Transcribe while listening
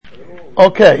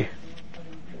Okay.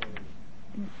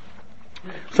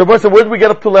 So where did we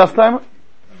get up to last time?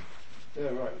 Yeah,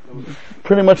 right.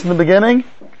 Pretty much in the beginning?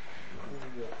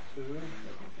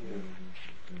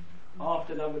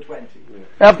 After number 20.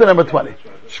 After number 20.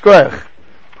 Shkoyach.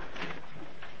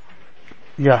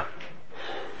 Yeah.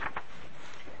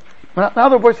 Now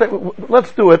the boys say,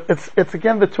 let's do it. It's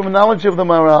again the terminology of the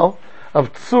Maharal,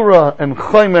 of Tzura and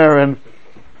Chomer and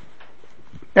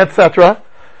etc.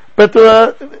 But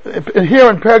here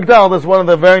in Perek Dal, there's one of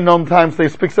the very known times they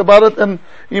speaks about it, and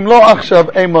Im lo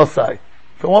achshav ein mosai.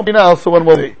 If it won't be now, so when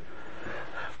will it be?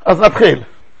 As natchil.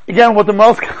 Again, what the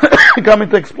Maharal is coming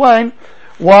to explain,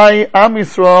 why Am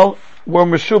Yisrael were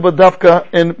Meshuba Dafka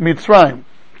in Mitzrayim.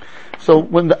 So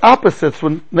when the opposites,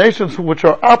 when nations which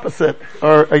are opposite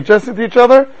are adjacent to each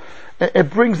other, it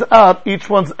brings out each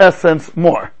one's essence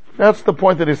more. That's the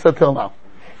point that he said till now.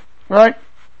 Right?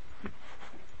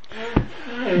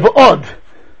 V'od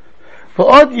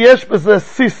yesh b'zeh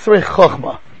sisrei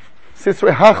chochma.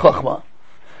 Sisrei ha-chochma.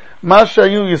 Ma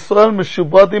shayu Yisrael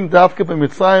meshubadim dafka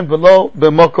b'Mitzrayim v'lo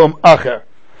b'mokom acher.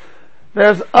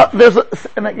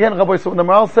 And again, Rabbi, so when the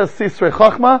Maharal says sisrei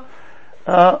chochma,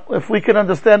 if we can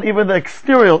understand even the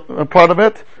exterior part of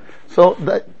it, so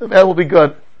that will be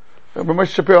good. Rabbi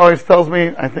Shapir always tells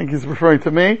me, I think he's referring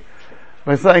to me,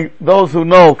 by saying, those who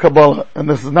know Kabbalah, and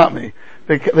this is not me,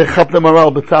 they chap the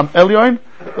Maharal b'tam elyon.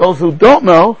 Those who don't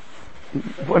know,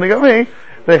 pointing at me,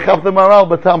 they chap the Maharal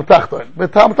b'tam tachton.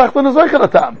 B'tam tachton is oichet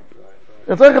atam.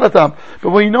 It's oichet atam. But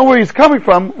when you know where he's coming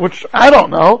from, which I don't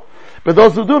know, but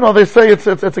those who do know, they say it's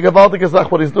a gewaltig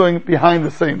azach what he's doing behind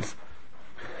the scenes.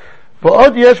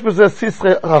 ועוד יש בזה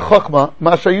סיסרי החוכמה,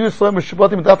 מה שהיו ישראל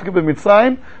משובטים דווקא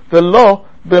במצרים, ולא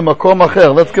במקום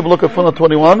אחר. Let's give a look at footnote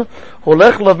 21.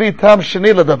 הולך להביא טעם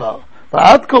שני לדבר.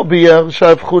 ועד כה ביאר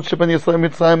שההפכות שבין ישראל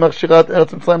ומצרים מכשירת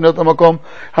ארץ מצרים להיות המקום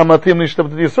המתאים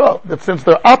להשתבטות ישראל. That since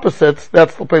they're opposites,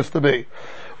 that's the place to be.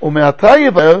 ומעתה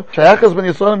יבאר שהיחס בין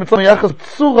ישראל ומצרים הוא יחס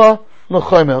צורה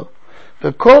לחומר.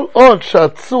 וכל עוד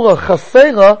שהצורה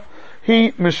חסרה,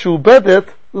 היא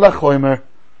משובדת לחומר.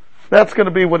 That's going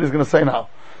to be what he's going to say now.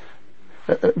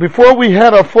 Before we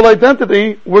had our full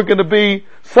identity, we're going to be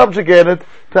subjugated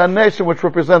to a nation which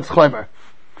represents Chomer.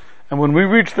 And when we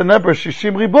reached the number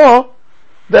Shishim Ribo,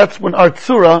 that's when our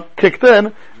Tzura kicked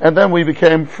in, and then we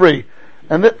became free.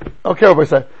 And okay, everybody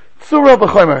say, Tzura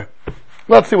v'Chomer.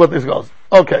 Let's see what this goes.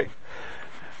 Okay.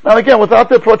 Now again, without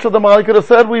the approach of the Maharal, could have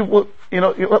said,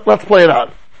 let's play it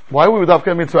out. Why were we Dafka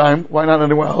in Mitzrayim? Why not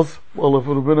anywhere else? Well, if it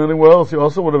would have been anywhere else, you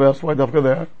also would have asked why Dafka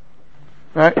there.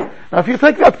 Right? Now, if you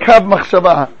take that Kav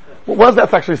Machshava, what is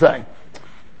that actually saying?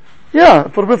 Yeah, if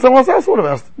it would have been someone else, I would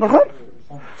have asked.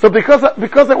 So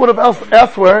because I would have asked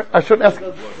elsewhere, I shouldn't ask.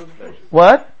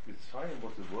 What? Mitzrayim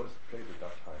was the worst place at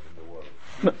that time in the world.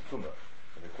 No.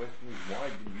 And the question is, why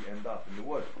did we end up in the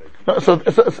worst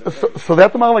place? So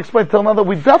that the Maharal explained till now that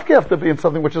we definitely have to be in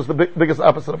something which is the biggest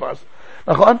opposite of ours.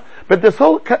 But this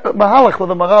whole Mahalach with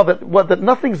the Maharal that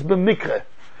nothing's b'mikre.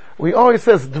 We always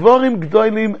says dvarim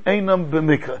gdolim einam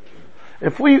b'mikre.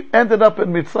 If we ended up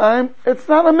in Mitzrayim, it's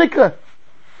not a mikre.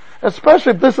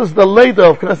 Especially if this is the leader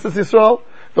of Knesset Yisrael,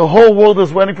 the whole world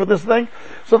is waiting for this thing.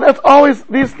 So that's always,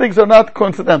 these things are not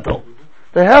coincidental.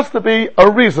 There has to be a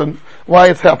reason why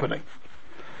it's happening.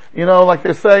 Like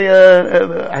they say,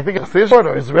 I think it's this word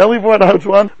or Israeli word, which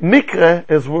one? Mikre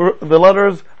is the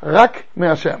letters Rak me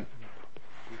Hashem.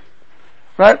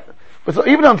 Right? But so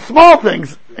even on small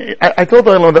things, I told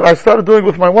Eileen that I started doing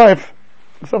with my wife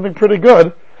something pretty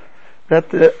good,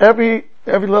 that every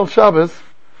little Shabbos,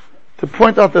 to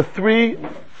point out the 3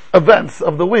 events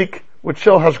of the week which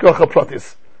show Hashgacha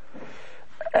Pratis.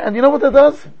 And you know what that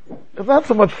does? It's not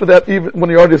so much for that even when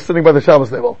you're already sitting by the Shabbos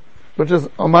table, which is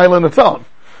a mile in its own.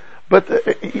 But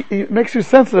it makes you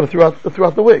sensitive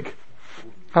throughout the week.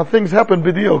 How things happen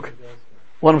b'diuk.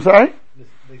 What, I'm sorry?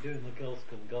 They do it in the girls'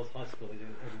 school, girls' high school, they do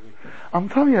it every week. I'm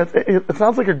telling you, it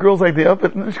sounds like a girl's idea,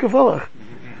 but nish gefalach.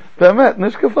 Be'emet,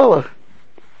 nish gefalach.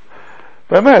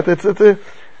 Be'emet, it's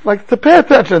like to pay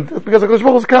attention, because HaKadosh Baruch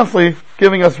Hu is constantly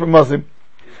giving us remazim.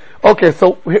 Okay,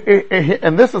 so,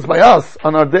 and this is by us,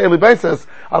 on our daily basis,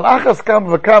 al-achas kam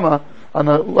v'kama, on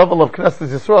the level of Knesset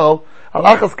Yisrael,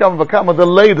 al-achas kam v'kama, the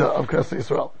leader of Knesset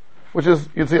Yisrael, which is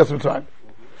Yetzias Mitzrayim.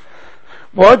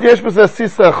 ועוד יש בזה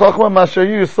סיסא החוכמה מה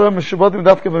שהיו ישראל משובטים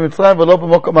דווקא במצרים ולא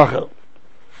במקום אחר.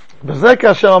 וזה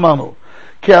כאשר אמרנו,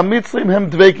 כי המצרים הם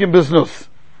דבקים בזנוס,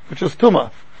 which is tuma,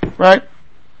 right?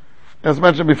 As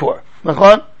mentioned before.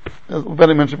 נכון? As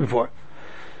Benny mentioned before.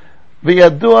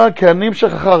 וידוע כי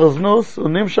הנמשך אחר הזנוס הוא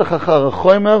נמשך אחר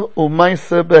החומר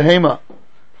ומייסה בהמה.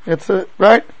 It's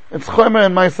right? It's chomer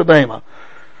and ma'aseh behema.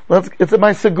 It's a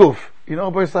ma'aseh guf. You know,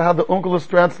 boys, how the Unkelus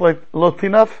translate lo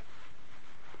tinaf?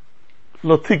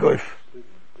 Lo tigoif.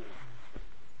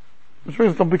 Which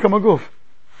means don't become a goof.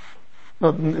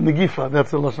 No, negifa,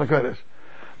 that's the Lashon HaKodesh.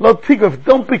 Lo tigoif,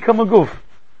 don't become a goof.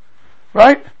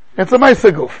 Right? It's a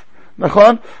Maisa goof.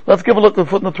 Nachon? Let's give a look at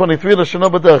footnote 23, Lashon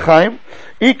B'derech Chaim.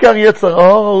 Ikar yetzer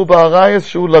ha'or hu ba'arayis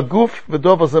shu laguf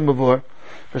v'dov hazeh mevor.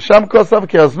 V'sham kosav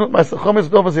ki haznut Maisa chometz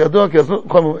dov hazeh yadua ki haznut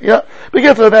chometz. Yeah.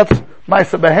 Begitzer, that's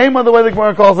Maisa Behema, the way the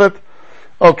Gemara calls it.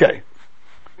 Okay.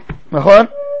 Nachon?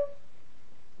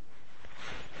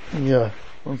 Yeah.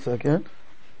 1 second.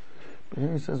 But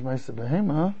here he says Maisa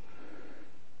Behema.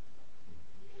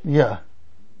 Yeah.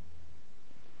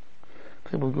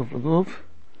 Chibur guf l'guf.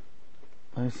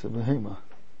 Maisa Behema.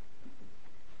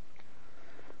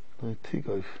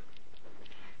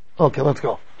 Okay, let's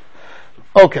go.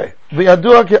 Okay.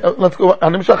 Let's go.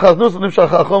 הנמשך חזנוס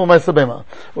ונמשך האחרון ומייסה בהמה.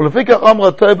 ולפי כך אמר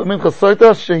התוהה במנחה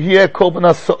סויטה שיהיה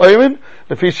קורבנה סוערין,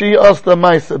 לפי שהיא עשתה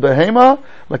מייסה בהמה,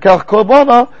 לקח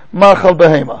קורבנה מאכל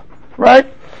בהמה. Right?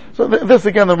 So this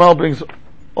again the Maharal brings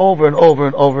over and over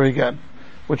and over again,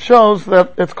 which shows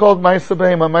that it's called ma'isa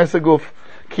behema, ma'isa guf.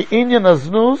 Ki inyan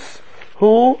aznus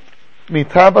hu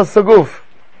mitava saguf.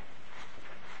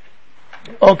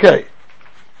 Okay.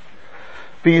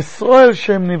 B'Yisrael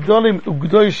shem nivdolim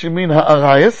ugdoishim min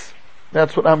ha'arayis.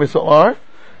 That's what Am Yisrael are.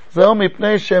 Zeh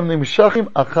mipnei shem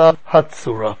nimshachim achar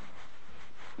hatzura.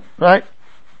 Right?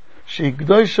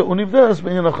 She'igdoisha univdas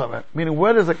b'inyan hachamer. Meaning,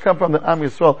 where does it come from that Am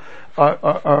Yisrael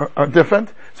are different?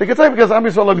 So you can say because Am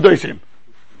Yisrael are gdoishim.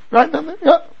 Right?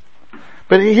 Yeah.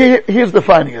 But he's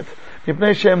defining it.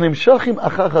 Mipnei shem nimshachim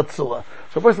achar hatzura.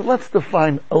 So first, let's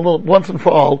define a little, once and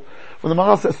for all, when the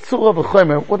Maharal says tzura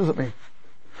v'chomer, what does it mean?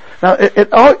 Now, it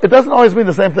doesn't always mean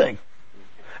the same thing.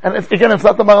 And it's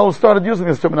not the Maharal who started using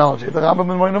this terminology. The Rambam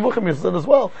and Moed Nevuchim uses it as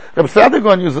well. The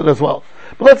Tzaddik uses it as well.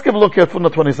 But let's give a look at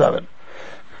footnote 27.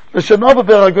 L'shenova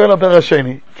b'ragoyla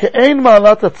b'rasheni, ke'ein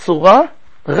ma'alat hatzura,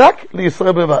 rak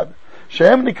liYisrael b'vad,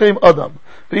 shehem nikrim Adam,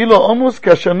 v'ilo omus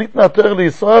kasher nitna Torah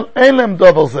liYisrael, ein lehem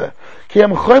dover zeh, ki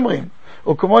hem chomrim,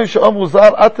 וכמו שאמרו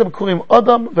ז"ל, אתם קוראים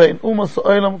אדם, ואין אומות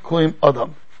העולם קוראים אדם.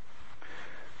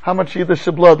 How much Yiddish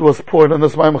blood was poured on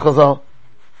this Maimon Chazal?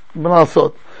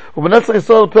 בנעשות. ובנצח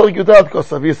ישראל פרק י"ד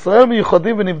כוסף, וישראל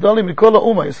מיוחדים ונבדלים מכל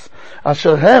האומות,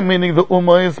 אשר הם, meaning the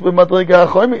אומות, במדרגה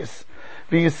החומית.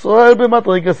 וישראל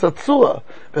במדרגה סצורה.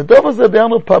 ודוב הזה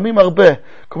ביארנו פעמים הרבה.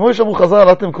 כמו שאמרו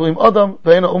חז"ל, אתם קוראים אדם,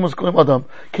 ואין האומות קוראים אדם.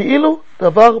 כאילו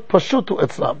דבר פשוט הוא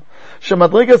אצלם.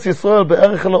 שמדרגת ישראל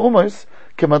בערך אל האומות,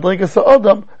 כמדרגת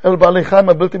האדם אל בעלי חיים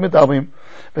הבלתי מתערבים.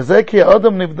 וזה כי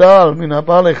האדם נבדל מן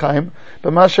הבעלי חיים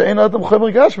במה שאין האדם חומר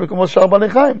גשמי כמו שאר בעלי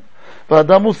חיים,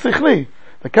 והאדם הוא שכלי.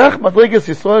 וכך מדרגת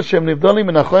ישראל שהם נבדלים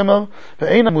מן החומר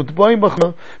ואין המוטבעים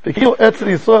בחומר, וכאילו אצל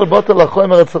ישראל בוטל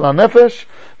החומר אצל הנפש,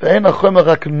 ואין החומר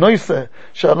רק נויסה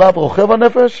שעליו רוכב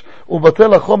הנפש,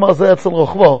 ובטל החומר הזה אצל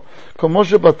רוכבו, כמו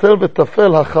שבטל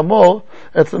ותפל החמור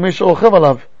אצל מי שרוכב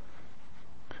עליו.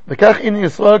 וכך הנה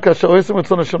ישראל כאשר עושים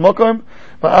רצונו של מוקרים,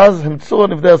 ואז הם צורה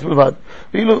נבדס בלבד.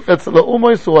 ואילו אצל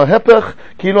האומוס הוא ההפך,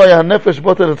 כאילו היה הנפש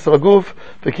בוטל אצל הגוף,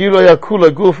 וכאילו היה כול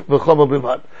הגוף וחומר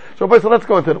בלבד. So let's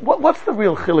go into it. What's the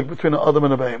real chiluk between an Adam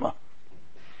and a Behema?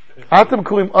 Atem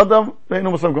kurim Adam,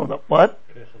 ve'enu musam kurim Adam. What?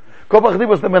 Koach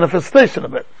Hadibur is the manifestation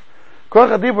of it.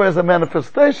 Koach Hadibur is a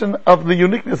manifestation of the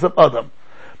uniqueness of Adam.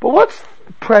 But what's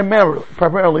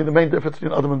primarily the main difference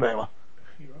between Adam and Behema?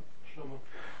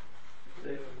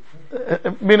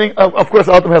 Meaning, of course,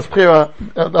 Adam has Bchira,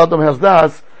 Adam has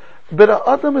Das, but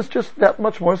Adam is just that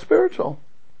much more spiritual.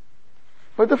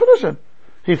 By definition.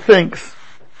 He thinks,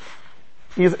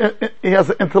 he has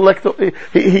an intellectual,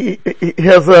 he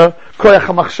has a koyach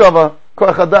hamachshava,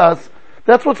 koyach hadas.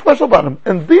 That's what's special about him.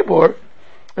 And Dibur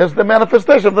is the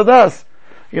manifestation of the Das.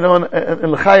 You know,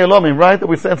 in L'chai Elomim, right, that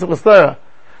we say in Silastera,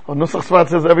 or Nusach Svat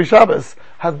says every Shabbos,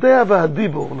 Hadea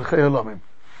v'hadibur L'chai Elomim.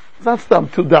 It's not some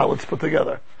two dalits put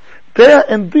together. Dea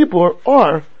and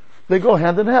Dibur they go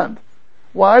hand in hand.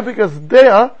 Why? Because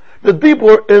the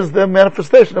Dibur is the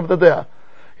manifestation of the Dea.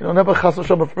 You know, never chas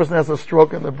v'shalom, if a person has a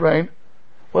stroke in the brain,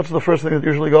 what's the first thing that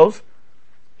usually goes?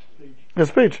 The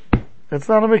speech. It's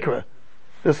not a mikveh.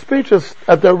 The speech is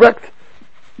a direct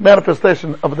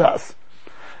manifestation of Das.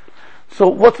 So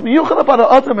what's miyuchad about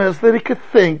Adam is that he could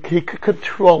think, he could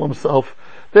control himself.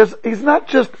 He's not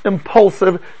just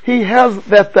impulsive, he has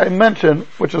that dimension,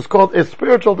 which is called a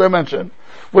spiritual dimension,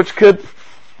 which could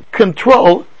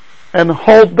control and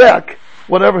hold back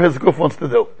whatever his guf wants to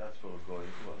do.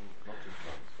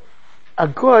 A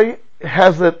goy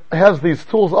has these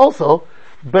tools also,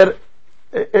 but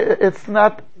it's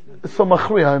not so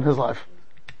machriya in his life.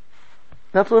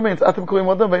 That's what it means. Atem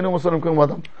kurim adam, ve'inu musarim kurim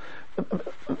adam.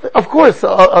 of course,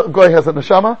 a goy has a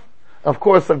neshama. Of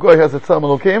course, a goy has a tzalm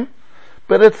elokim.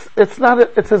 But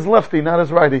it's his lefty, not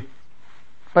his righty.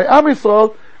 By Am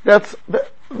Yisrael, that's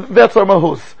our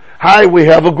mahus. Hi, we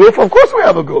have a goof. Of course we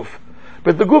have a goof.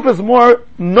 But the goof is more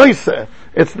noise.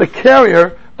 It's the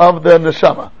carrier of the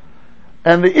neshama.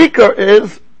 And the ikar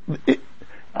is,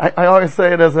 I always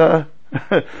say it as I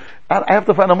have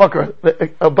to find a makar,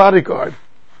 a bodyguard.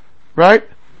 Right?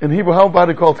 In Hebrew, how a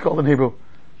bodyguard is called in Hebrew?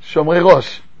 Shomrei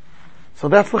Rosh. So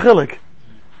that's the chilik.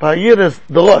 By Yid is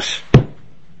the Rosh.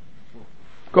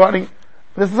 Guarding,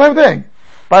 it's the same thing.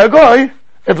 By a goy,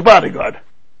 it's bodyguard.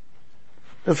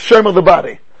 It's Shomer the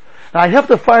body. Now I have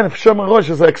to find if Shomer Rosh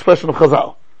is an expression of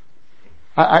Chazal.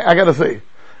 I gotta see.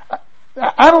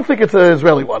 I don't think it's an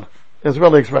Israeli one.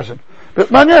 Israeli expression. But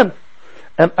manyan.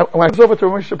 And when I was over to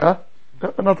Ramesh Shapira,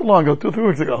 not too long ago, 2-3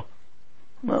 weeks ago.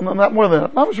 No, not more than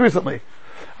that. Not much recently.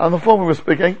 On the phone we were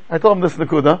speaking, I told him this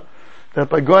Nakuda, that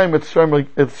by Goyim it's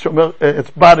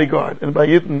bodyguard, and by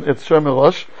Yidden it's Shomer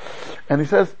Rosh. And he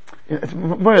says, it's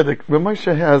Moedik,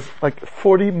 Ramosha has like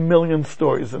 40 million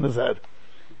stories in his head.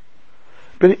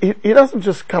 But he doesn't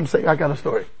just come saying, I got a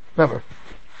story. Never.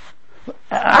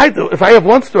 I do. If I have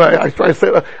one story, I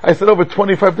said over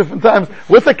 25 different times,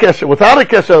 with a kesha, without a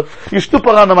kesha, you shtup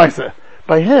around the maisa.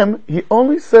 By him, he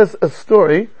only says a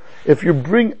story if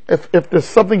there's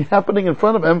something happening in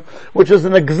front of him, which is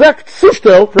an exact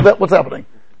sushtel to what's happening.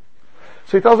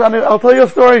 So he tells me, I'll tell you a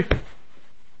story.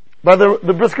 By the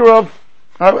Briskerov,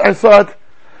 I saw it.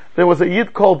 There was a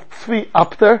Yid called Tzvi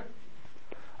Apter,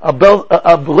 a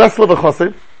Breslov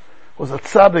Chosid, was a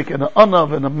tzaddik and an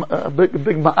anav and a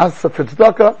big ma'asa for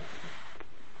tzedakah,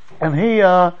 and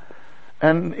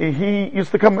he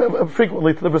used to come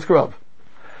frequently to the Briskerov.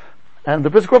 And the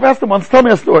Briskerov asked him once, tell me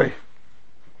a story.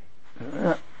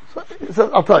 So he said,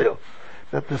 I'll tell you.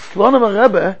 That the Slonim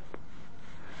Rebbe,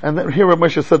 and then here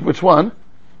Moshe said which one,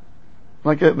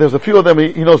 like there's a few of them,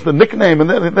 he knows the nickname, and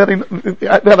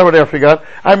that already I forgot.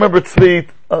 I remember Tzvi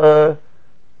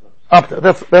Apter.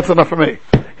 That's enough for me.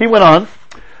 He went on,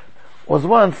 was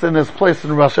once in his place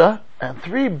in Russia, and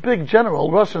 3 big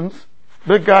general Russians,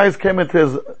 big guys, came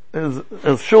into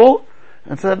his shul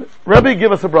and said, Rebbe,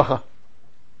 give us a bracha.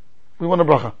 We want a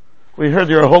bracha. We heard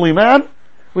you're a holy man,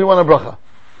 we want a bracha.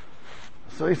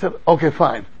 So he said, okay,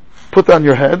 fine. Put down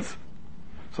your heads.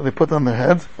 So they put down their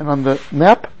heads, and on the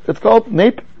nap, it's called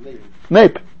nape?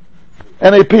 Nape.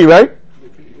 N-A-P, right?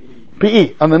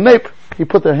 P-E. On the nape, he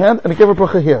put their hand, and he gave a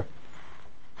bracha here.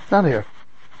 Not here.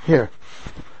 Here.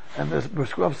 And this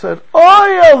Briskerov said,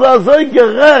 Azoy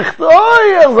gerecht!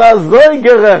 Azoy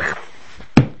gerecht!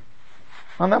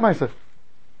 On that Maisa.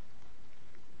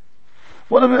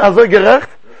 What is it, Azoy gerecht?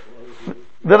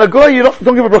 Then a goy, you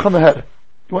don't give a bracha on the head.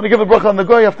 You want to give a bracha on the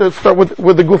goy, you have to start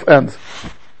with the goof ends.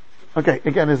 Okay,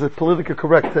 again, is it politically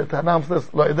correct to announce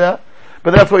this like that?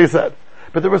 But that's what he said.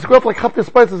 But the Briskerov, like half the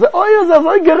spices, said,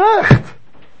 Azoy gerecht!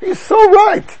 He's so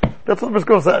right! That's what the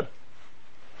Briskerov said.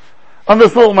 On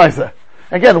this little Maisa.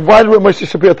 Again, why did Moshe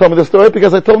Shapira tell me this story?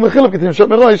 Because I told him the chiluk between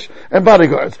Shomer Rosh and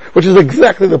bodyguards, which is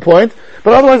exactly the point.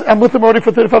 But otherwise, I'm with him already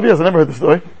for 35 years. I never heard the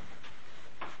story.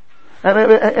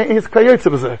 And he's kayotze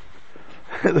b'zeh.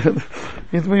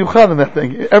 He's miyuchad in that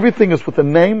thing. Everything is with a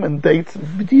name and dates.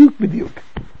 B'diuk.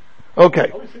 Okay. I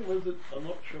always think ones that are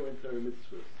not showing Torah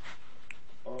mitzvahs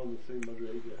are on the same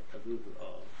madrega as those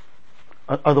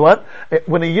that are. Are the what?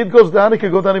 When a Yid goes down, it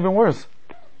can go down even worse.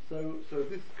 So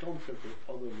this concept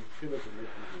of other mitzvahs,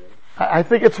 I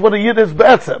think it's when a Yid is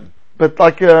b'etzem. But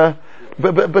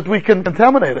but we can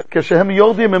contaminate it. Keshehem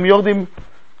yordim,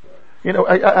 you know,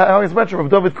 I always mention from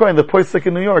David Cohen, the poisek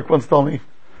in New York, once told me,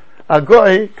 a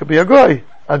goy could be a goy.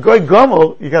 A goy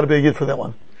gomel, you gotta be a Yid for that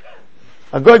one.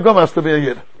 A goy gomel has to be a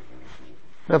Yid.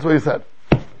 That's what he said.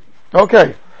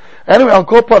 Okay. Anyway, I'll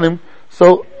call upon him.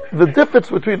 So, the difference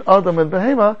between Adam and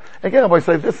Behema, again, I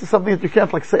say, this is something that you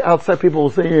can't like say outside, people will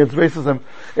say it's racism.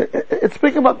 It's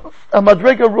speaking about a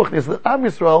madrega ruchnis, that Am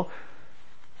Yisrael,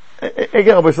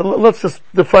 again, I say, let's just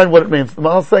define what it means. The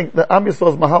Maharal saying that Am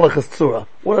Yisrael's mahalach is tzura.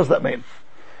 What does that mean?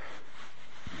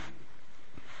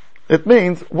 It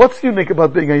means, what's unique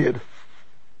about being a Yid?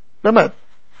 But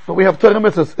we have Torah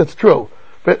mitzvahs, it's true.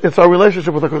 But it's our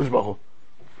relationship with HaKadosh Baruch Hu.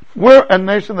 We're a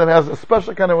nation that has a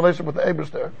special kind of relationship with the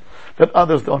Eibishter that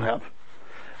others don't have.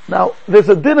 Now, there's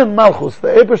a din in Malchus. The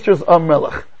Eibishters are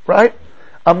Melech, right?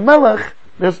 A Melech,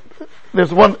 there's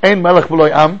one, Ein Melech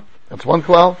V'loi Am. That's one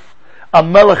klal. A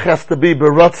Melech has to be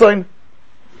Beratzain.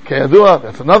 Keyadua,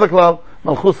 that's another klal.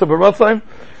 Malchusa Beratzain.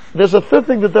 There's a third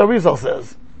thing that the Arizal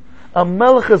says. A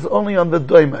Melech is only on the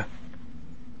Doime.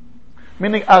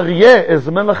 Meaning, Aryeh is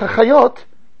Melech HaChayot,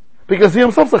 because he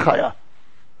himself is a Chaya.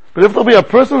 But if there'll be a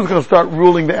person who's going to start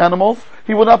ruling the animals,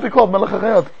 he will not be called Melech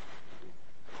HaChayot.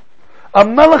 A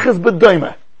Melech is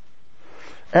B'doime.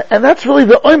 And that's really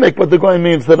the oimek, what the guy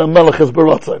means that a Melech is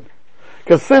B'rotzen.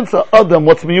 Because since a Adam,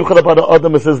 what's miyuchad about a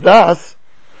Adam is his das,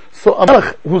 so a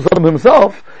Melech, who's Adam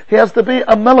himself, he has to be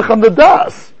a Melech on the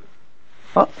das.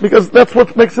 Because that's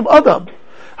what makes him Adam.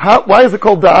 Why is it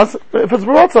called das? If it's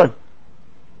B'rotzen.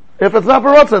 If it's not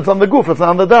B'rotzen, it's on the goof, it's not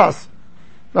on the das.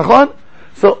 Nachon?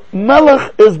 So,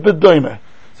 Melech is B'doime.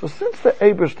 So since the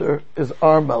Eibishter is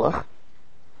our Melech,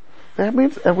 that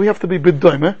means, and we have to be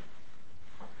B'doime,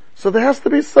 so there has to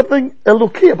be something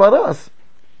Eloki about us.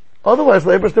 Otherwise,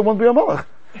 the Eibishter won't be a Melech.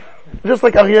 Just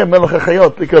like Aryeh Melech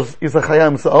HaChayot, because he's a Chaya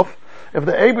himself. If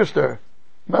the Eibishter,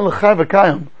 Melech Chai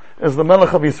V'Kayim, is the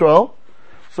Melech of Yisrael,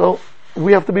 so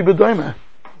we have to be B'doime.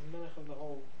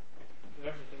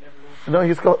 No,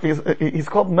 he's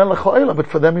called Melech HaOlam, but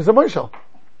for them he's a Moshel.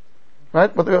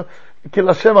 Right? But Kil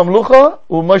Hashem Amlucha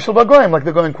U Moshel Bagoyim, like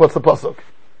they're going quotes the pasuk.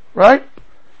 Right?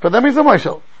 For them he's a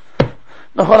Moshel.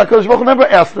 Nachon HaKadosh Baruch Hu never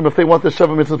asked them if they want the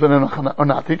Sheva Mitzvah or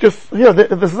not. He just,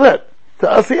 this is it. To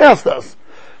us he asked us.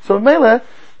 So Mele,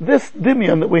 this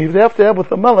Dimyon that we have to have with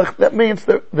the Melech, that means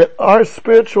that our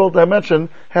spiritual dimension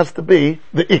has to be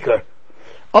the Ikar.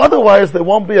 Otherwise there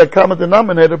won't be a common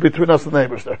denominator between us and the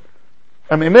Eibishter.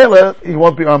 I mean, Mele, he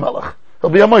won't be our Melech. He'll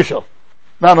be a Moshel,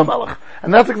 not a Melech.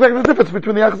 And that's exactly the difference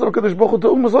between the Achaz of HaKadosh Baruch Hu to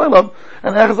Ummah Zolam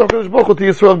and the Achaz of HaKadosh Baruch Hu to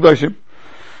Yisrael Gdoshim.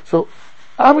 So,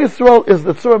 Am Yisrael is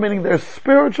the Tzura, meaning their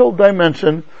spiritual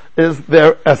dimension is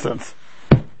their essence.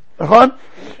 Nachon?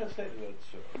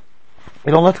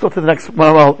 Let's go to the next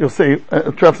Maharal, you'll see,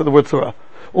 translate the word Tzura.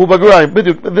 Ubagrai,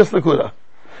 biduk, this Nakuda.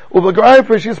 Ubagrai,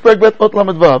 Pershis Perek Ot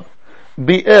Lamed Vav,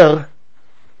 Bi'er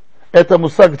et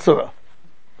HaMusag Tzura.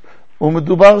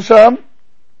 Umedubar Sham,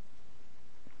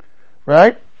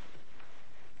 right?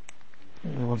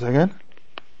 One second.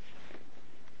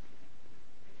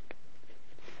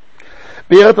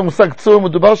 בירת המושג צור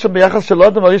מדובר שם ביחס של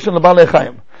אדם הראשון לבעלי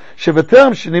חיים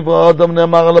שבטרם שנברא אדם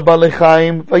נאמר על הבעלי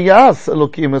חיים ויעש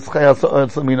אלוקים את חיה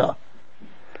ארץ המינה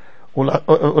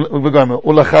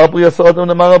ולאחר בריאת אדם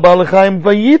נאמר על בעלי חיים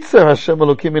וייצר השם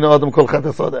אלוקים מן האדם כל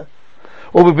חטא סודה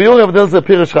ובביאור הבדל זה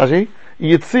פירש רש"י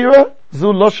יצירה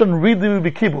זו לושן רידוי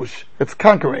בכיבוש it's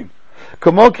conquering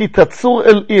כמו כי תצור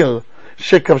אל עיר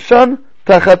שכבשן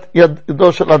תחת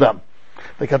ידו של אדם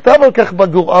וכתב על כך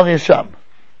בגור אריה שם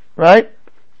right?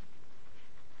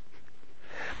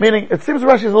 Meaning, it seems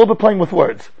Rashi is a little bit playing with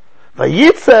words.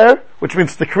 Vayitzer, which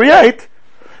means to create,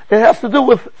 it has to do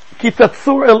with ki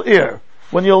tatsur el ir.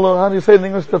 When you'll, how do you say in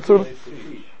English, tatsur?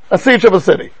 A siege of a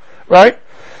city. Right?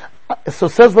 So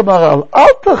says the Maharal,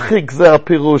 al tachik ze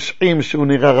pirush im shu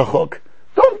nira rachok.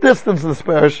 Don't distance this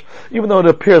parish, even though it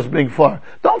appears being far.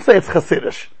 Don't say it's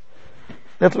Hasidish.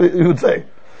 That's what you would say.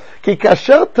 Ki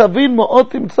kasher tavin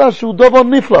mo'ot timtza shu dovar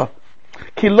nifla.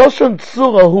 כי לשון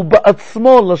צורה הוא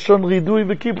בעצמו לשון רידוי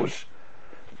וכיבוש.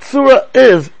 צורה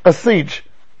is a siege.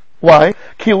 Why?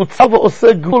 כי הוא צר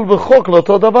ועושה גבול וחוק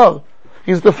לאותו דבר.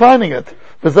 He's defining it.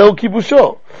 וזהו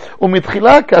כיבושו.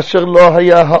 ומתחילה כאשר לא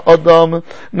היה האדם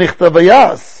נכתב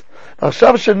ויעש.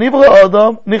 עכשיו שנברא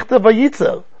האדם נכתב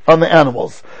וייצר on the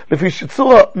animals. לפי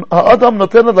שצורה האדם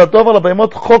נותנת לדובר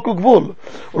לבהמות חוק וגבול.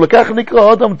 ולכך נקרא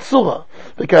האדם צורה.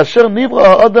 וכאשר נברא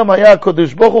האדם היה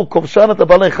הקדוש ברוך הוא כובשן את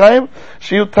הבעלי חיים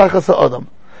שיהיו תחת האדם.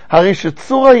 הרי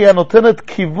שצורה היא הנותנת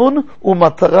כיוון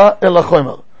ומטרה אל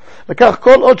החומר. וכך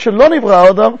כל עוד שלא נברא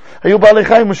האדם היו בעלי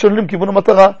חיים משוללים כיוון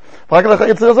ומטרה. ורק לאחר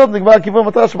יצר הזאת נקבע כיוון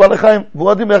ומטרה של בעלי חיים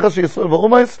ועודים ביחס שישראל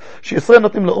ואומייס שישראל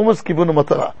נותנים לאומייס כיוון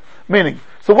ומטרה. Meaning,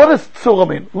 so what does צורה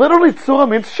mean? Literally צורה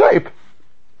means shape.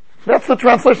 That's the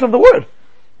translation of the word.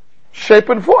 Shape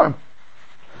and form.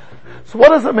 So what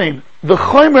does it mean? The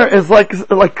chomer is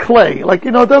like clay. Like,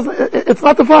 it's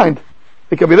not defined.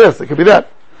 It could be this, it could be that.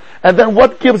 And then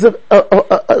what gives it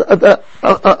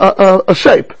a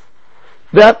shape?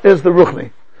 That is the ruchni.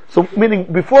 So meaning,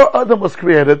 before Adam was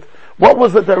created, what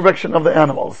was the direction of the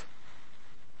animals?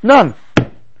 None.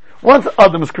 Once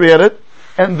Adam is created,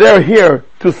 and they're here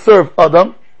to serve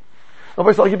Adam,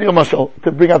 first I'll give you a mashal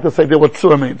to bring out this idea what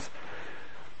tzura means.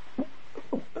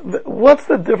 What's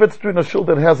the difference between a shul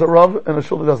that has a rav and a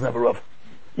shul that doesn't have a rav?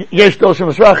 Yesh doshim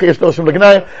l'shvach, yesh doshim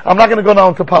l'gnai. I'm not going to go now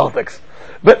into politics.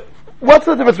 But what's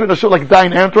the difference between a shul like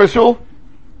Dain Antroy shul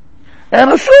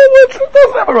and a shul which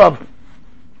doesn't have a rav?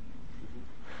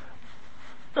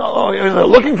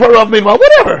 Looking for a rav, meanwhile,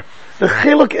 whatever. The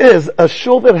chiluk is a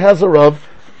shul that has a rav,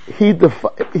 he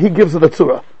gives it a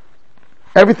tzura.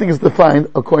 Everything is defined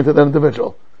according to that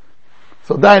individual.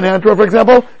 So Dayan Antroy, for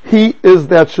example, he is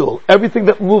that shul. Everything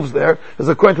that moves there is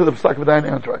according to the psak of Dayan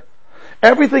Antroy.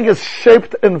 Everything is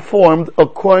shaped and formed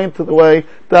according to the way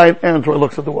that Android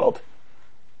looks at the world.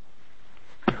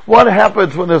 What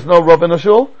happens when there's no Rav in a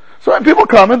shul? So people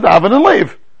come and daven and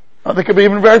leave. They could be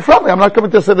even very friendly. I'm not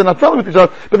coming to say they're not friendly with each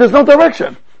other, but there's no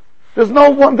direction. There's no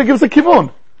one that gives a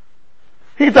kivun.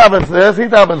 He davens this, he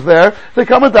davens there. They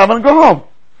come and daven and go home.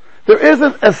 There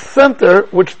isn't a center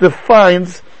which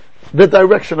defines the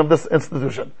direction of this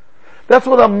institution. That's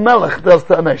what a melech does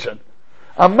to a nation.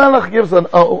 A melech gives a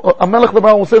melech, the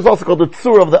Bible says, is also called the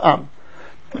tzur of the am.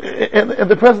 In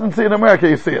the presidency in America,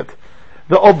 you see it.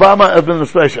 The Obama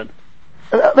administration.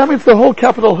 That means the whole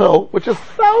Capitol Hill, which is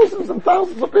thousands and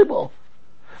thousands of people,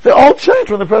 they all change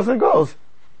when the president goes.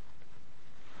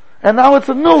 And now it's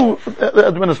a new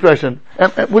administration,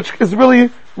 which is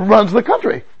really runs the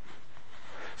country.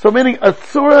 So meaning a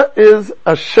tzura is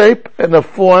a shape and a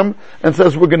form and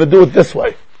says we're going to do it this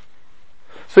way.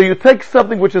 So you take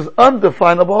something which is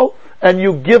undefinable and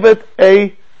you give it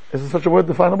is there such a word,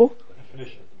 definable?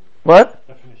 Definition. What?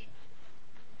 Definition.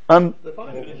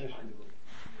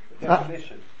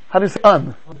 Definition. How do you say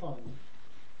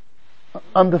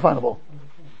undefinable.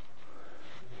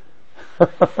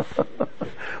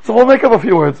 So we'll make up a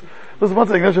few words. Listen, one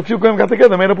thing, there's a few Goyim got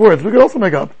together, made up words. We could also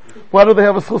make up. Why do they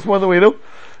have a schus more than we do?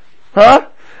 Huh?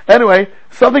 Anyway,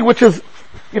 something which is,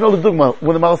 the dugma,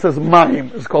 when the Maharal says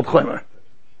ma'im, is called chomer.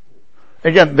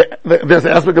 Again, there's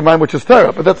the aspect of ma'im which is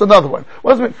Torah, but that's another one.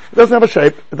 What does it mean? It doesn't have a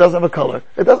shape, it doesn't have a color,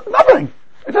 it does nothing.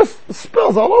 It just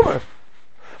spills all over.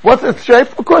 What's its shape?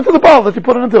 According to the bowl that you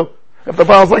put it into. If the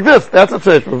bowl's like this, that's its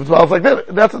shape. If the bowl's like that,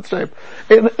 that's its shape.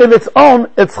 In its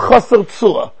own, it's chaser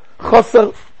tzura.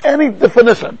 Chaser, any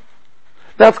definition.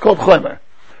 That's called chomer.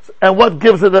 And what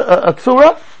gives it a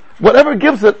tzura? Whatever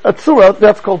gives it a tzura,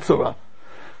 that's called tzura.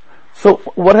 So,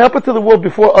 what happened to the world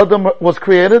before Adam was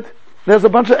created? There's a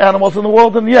bunch of animals in the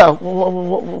world, and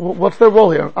what's their role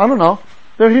here? I don't know.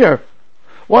 They're here.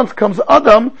 Once comes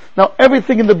Adam, now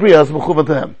everything in the Bria is mechuvan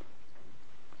to him.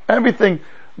 Everything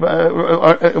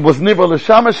was nivra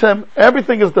l'sham Hashem.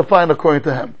 Everything is defined according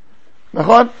to him.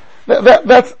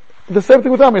 That's the same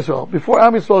thing with Am Yisrael. Before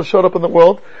Am Yisrael showed up in the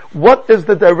world, what is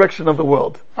the direction of the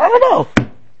world? I don't know.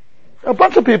 A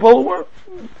bunch of people were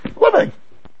living.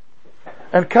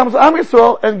 And comes Am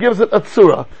Yisrael and gives it a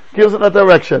tzura, gives it a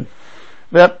direction.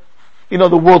 That,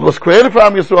 the world was created for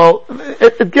Am Yisrael.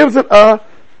 It gives it a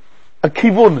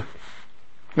kivun.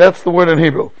 That's the word in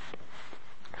Hebrew.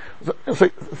 So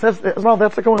it says, well,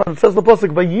 that's the going on. It says the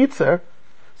pasuk Vayitzer,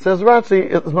 says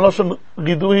Rashi, it's Menoshim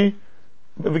Ridui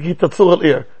V'Kitatzur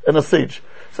Al-Ir, in a siege.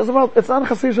 It says, well, it's not a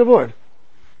Chassidish word.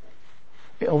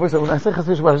 When I say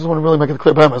Chassidish word, I just want to really make it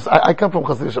clear, Bemis. I come from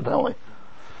Chassidish, apparently.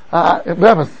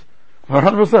 Bemis.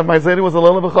 100%. My Zaydi was a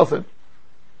Lele B'Chassid.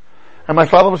 And my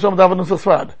father was Shem David Nusa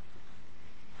Sfard.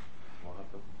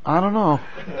 I don't know.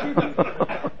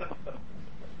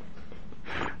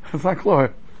 It's not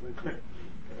clear.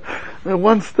 At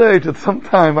one stage, at some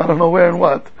time, I don't know where and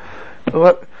what. I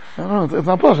don't know, it's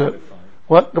not bullshit.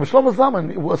 What? The Shlomo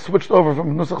Zalman was switched over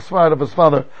from Nusach Sfard of his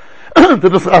father to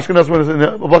Nusach Ashkenaz when he was in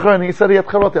the and he said he had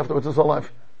charot afterwards his whole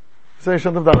life. He said he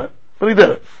shouldn't have done it. But he did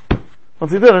it.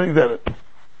 Once he did it, he did it.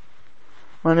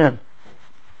 Manyan.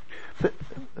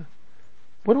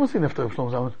 When was he nifter of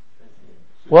Shlomo Zalman?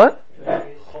 What?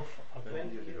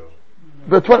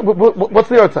 What's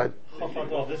the outside?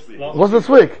 What's this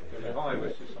week?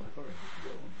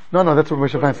 No, that's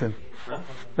Moshe Feinstein.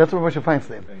 That's Moshe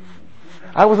Feinstein.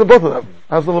 I was at both of them.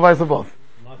 I was the Levi's of both.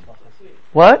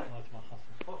 What?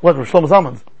 What? Shlomo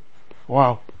Zalman's?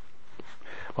 Wow.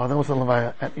 Oh, that was a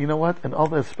Levi. And you know what? And all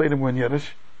the Hispanim were in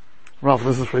Yiddish. Ralph,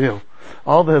 this is for you.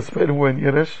 All the Hispanim were in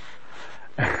Yiddish.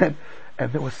 And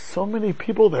there were so many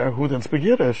people there who didn't speak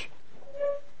Yiddish.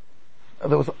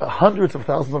 There was hundreds of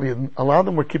thousands of Yidden. A lot of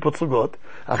them were Kibbutz Zugot,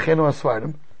 Achenu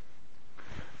Asfardim,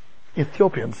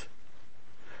 Ethiopians.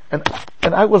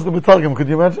 And I was the Batalgim, could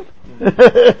you imagine?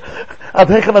 That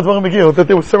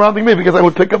they were surrounding me because I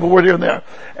would pick up a word here and there.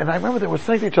 And I remember they were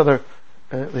saying to each other,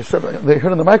 they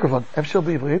heard on the microphone, Efshel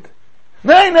Bivrit?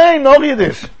 Nay, no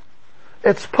Yiddish.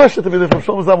 It's Pasha to be there from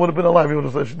Shlomo Zalman would have been alive, he would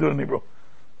have said, I should do it in Hebrew.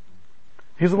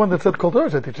 He's the one that said, Kol Torah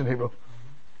I teach in Hebrew.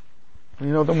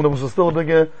 Then when there was still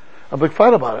a big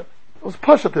fight about it. It was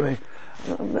Pasha to me.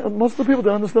 Most of the people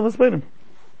don't understand the Spain.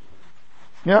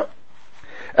 Yeah.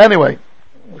 Anyway.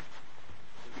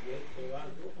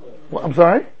 Well, I'm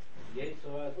sorry?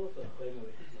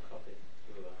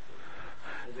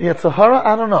 The Yetzirah,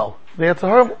 I don't know. The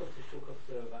Yetzirah,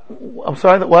 I'm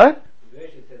sorry, that what?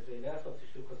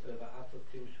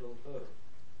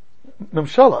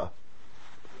 Namshala.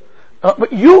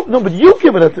 But you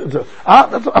give it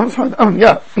I'm sorry,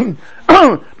 yeah.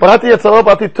 But at the Yetzirah,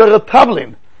 but the Torah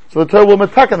Tavlin. So the Torah will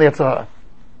metaken the Yetzer Hara.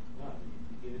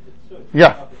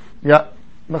 Yeah. Yeah.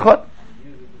 Nachon.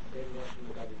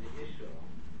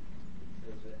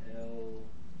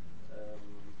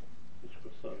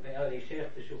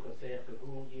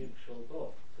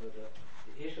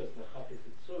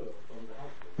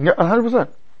 Yeah, 100%.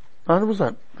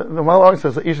 100%. The Maharal always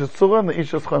says the Ish is Tzura and the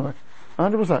Ish is Chomer.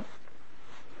 100%.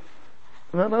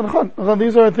 Nachon.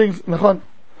 These are things, Nachon.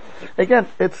 Again,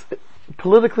 it's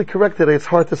politically correct today. It's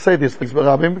hard to say these things, but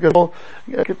Rabbi, because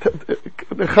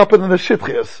they happen in the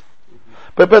shitchias.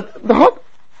 But Nachon.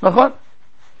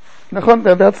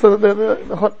 That's the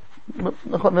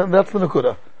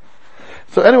Nakuda.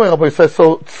 So anyway, Rabbi says,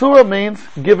 so Tzura means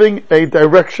giving a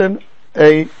direction,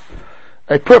 a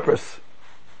purpose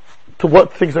to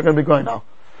what things are going to be going now.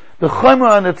 The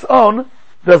Chomer on its own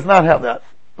does not have that.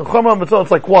 The Chomer on its own, it's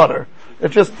like water.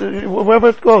 It's just, wherever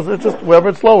it goes, it's just, wherever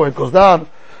it's lower, it goes down.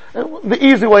 The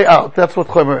easy way out, that's what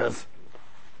Chomer is.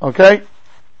 Okay?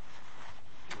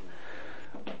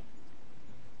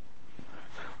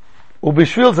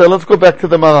 Ubishvil zeh, let's go back to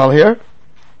the Maharal here.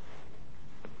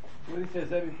 When he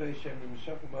says every place Shem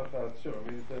Mishachim Machal Tzura,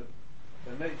 means that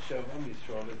the nature of Am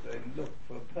Yisrael is they look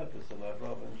for a purpose in life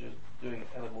rather than just doing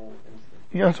animal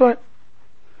instinct. Yeah, that's right.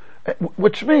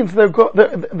 Which means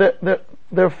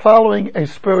they're following a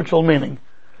spiritual meaning.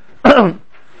 The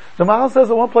Maharal says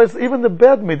in one place, even the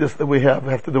bad midas that we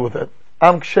have to do with it.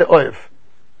 Am kshe oiv.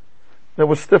 There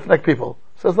were stiff-necked people.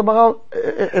 Says the Maharal,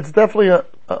 it's definitely a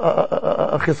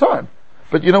chisaron.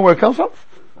 But you know where it comes from?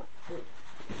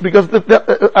 Because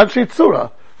actually tzura.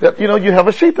 That, you have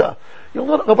a shita. You'll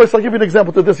notice, I'll give you an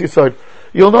example to this side.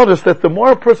 You'll notice that the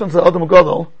more a person's an Adam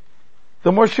Gadol,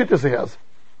 the more shitas he has.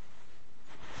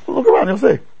 Look around, you'll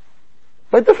see.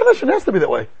 By definition, it has to be that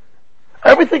way.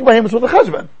 Everything by him is with the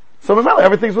cheshbon. So remember,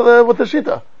 everything's with the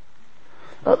shita.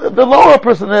 The lower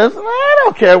person is, I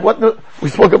don't care we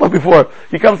spoke about before.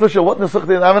 He comes to show what Nesuch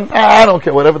did, I don't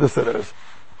care, whatever the sitter is.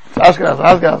 It's Ashkenaz,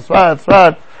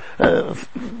 Sfard,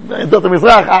 Dr.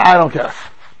 Mizrach, I don't care.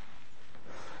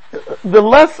 The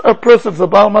less a person's a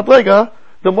Baal Madrega,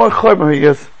 the more chomer he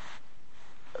is.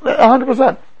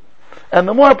 100%. And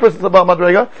the more a person's a Baal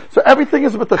Madrega, so everything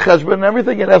is with the cheshbon, and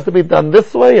everything it has to be done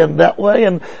this way and that way,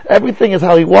 and everything is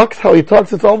how he walks, how he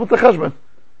talks, it's all with the cheshbon.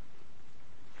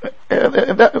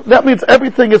 That means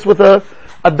everything is with a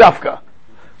dafka.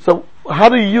 So how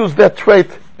do you use that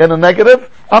trait in a negative?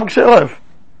 Am kshe'oiv.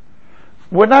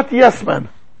 We're not yes men.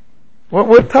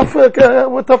 We're tough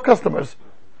customers.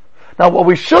 Now what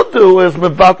we should do is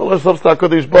mevatel ourselves to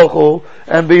HaKadosh Baruch Hu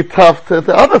and be tough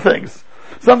to other things.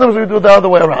 Sometimes we do the other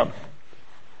way around.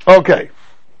 Okay.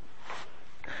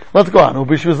 Let's go on.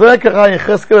 ובשביל זה קרא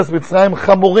יחזקאל את מצרים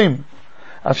חמורים,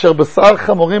 אשר בשר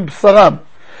חמורים בשרם.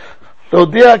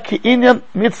 להודיע כי עניין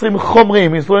מצרים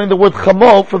חומרים. He's learning the word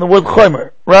chamor from the word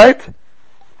chomer. Right?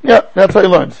 Yeah, that's how he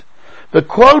learns.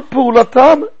 וכל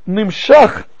פעולתם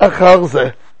נמשך אחר זה.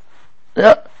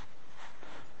 Yeah.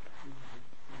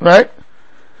 Right?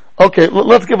 Okay,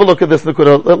 let's give a look at this.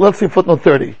 Let's see footnote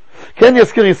 30. כן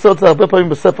יזכיר יסוד זה הרבה פעמים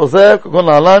בספר זה, כגון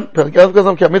להלן, פרק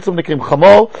גזם, כי המצרים נקראים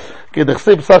חמור, כי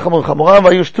דכסי בשר חמור חמורם,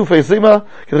 והיו שטופי זימה,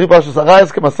 כדרי פרשת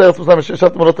הרייס, כמעשה ארץ מצרים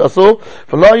וששת תמונות תעשו,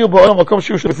 ולא היו בעולם מקום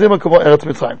שיהיו של זימה כמו ארץ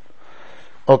מצרים.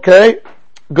 Okay?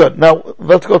 Good. Now,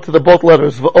 let's go to the both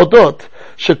letters. ואודות,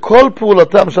 שכל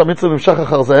פעולתם של המצרים נמשך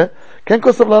אחר זה, כן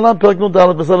כוסף להלן, פרק נ"ד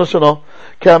בזה לשונו,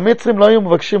 כי המצרים לא היו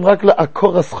מבקשים רק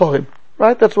לעקור הסחורים.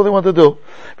 Right? That's what they want to do.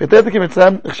 ותדע כי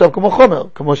מצרים נחשב כמו חומר,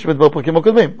 כמו שמדבר פרקים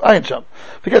הקודמים, אין שם.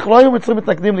 וכך לא היו מצרים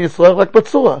מתנגדים לישראל רק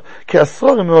בצורה, כי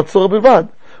הסחורים הם הצורה בלבד,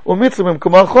 ומצרים הם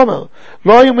כמו החומר.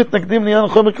 לא היו מתנגדים לעניין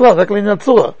החומר כלל, רק לעניין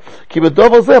צורה, כי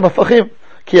בדובר זה הם הפכים.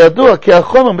 כי ידוע כי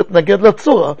החומר מתנגד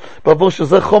לצורה, בעבור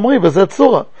שזה חומרי וזה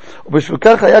צורה. ובשביל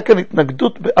כך היה כאן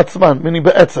התנגדות בעצמן, מיני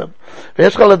בעצם.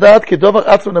 ויש לך לדעת כי דובר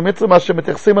עצמן למצרים מה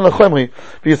שמתייחסים אל החומרי,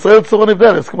 וישראל צורה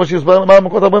נבדלת, כמו שהסבר למעלה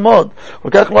במקומות הרבה מאוד.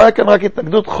 וכך לא היה כאן רק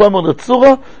התנגדות חומר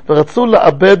לצורה, ורצו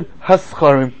לאבד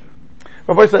הסחרים.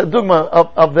 Rabbi said, דוגמה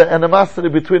of the animosity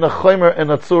between a chomer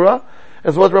and a tzura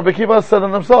is what Rabbi Kiva said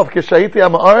on himself, כי שהייתי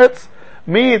עם הארץ,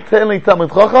 מי ייתן לי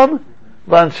תלמיד חכם,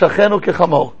 ואנשכנו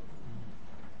כחמור.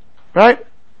 Right?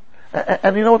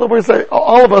 And you know what the Rabbi say?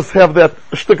 All of us have that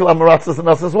shtickle amaratzis in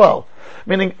us as well.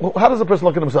 Meaning, how does a person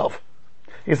look at himself?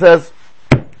 He says,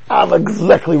 I'm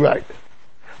exactly right.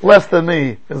 Less than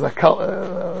me is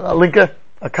a linka,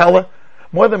 a kala.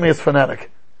 More than me is fanatic.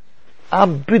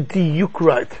 I'm bidiyuk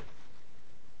right.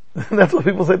 That's what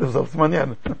people say to themselves.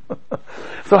 Manyan.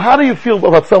 So how do you feel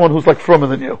about someone who's like firmer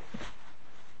than you?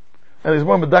 And he's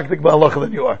more medactic ba'alacha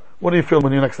than you are. What do you feel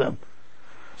when you're next to him?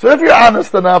 So if you're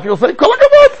honest enough, you'll say, Kol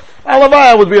hakavod, alavai,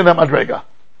 I would be in that madrega.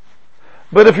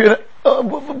 But if you're,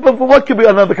 But what could be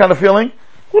another kind of feeling?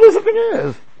 What does the thing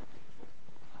is?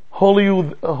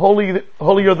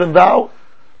 Holier than thou?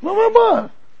 No.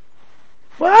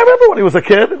 Well, I remember when he was a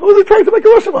kid. Who was he trying to make a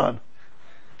Russian on?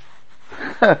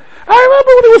 I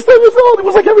remember when he was 10 years old. He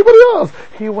was like everybody else.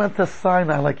 He went to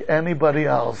Sinai like anybody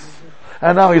else.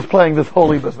 And now he's playing this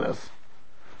holy business.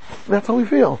 That's how we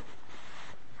feel.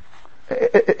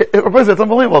 It's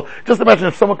unbelievable. Just imagine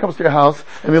if someone comes to your house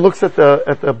and he looks at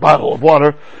the bottle of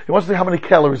water. He wants to see how many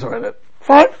calories are in it.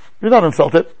 Fine. You're not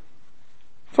insulted.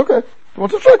 It's okay. He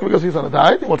wants to check because he's on a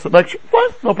diet. He wants to make sure. Fine.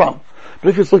 No problem. But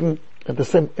if he's looking at the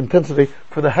same intensity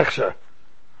for the hechsher.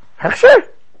 Hechsher?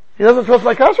 He doesn't trust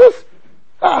my kashrus?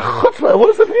 Chutzpah. What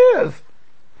does it mean is?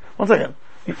 One second.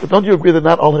 Don't you agree that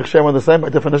not all hechsher are the same by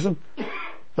definition?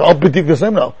 They're all b'dik the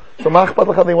same now. So ma'achpat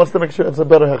l'chad, he wants to make sure it's a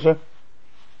better hechsher.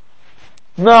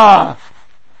 Nah.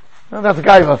 No, that's a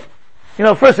gaiva.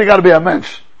 First you gotta be a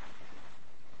mensch.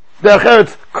 Derech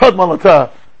eretz kodma l'tah.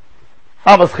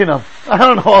 Avas chinam. I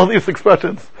don't know all these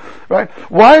expressions. Right?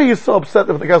 Why are you so upset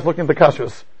if the guy's looking at the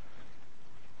kashrus?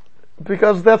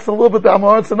 Because that's a little bit the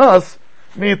amoritz in us.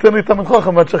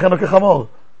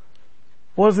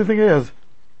 What does he think he is?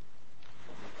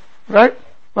 Right?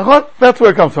 That's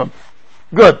where it comes from.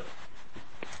 Good.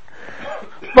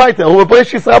 Weiter. So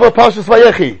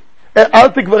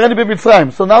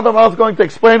now the Maharal is going to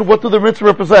explain what do the mitzvah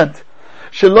represent.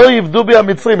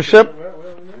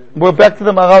 We're back to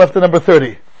the Maharal after number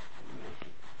 30.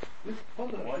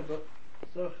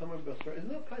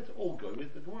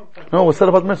 No, what's said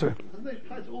about mitzvah?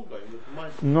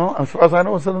 No, as far as I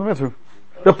know, what's said in the mitzvah.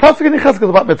 The pasuk in Yechezkel is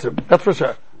about mitzvah. That's for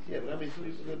sure. Yeah, but I mean,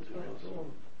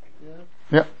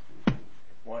 yeah.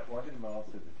 Why didn't Maharal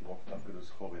say that he walked up to the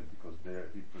Schorin because there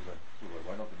he presents Tzura?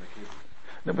 Why not in the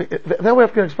Kibbutz? That way I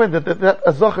can explain that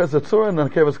a Zocher is a Tzura and the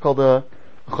Kibbutz is called a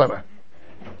Chomer.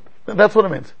 That's what it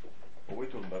means. But we're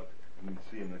talking about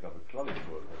Mitzvim like a Klal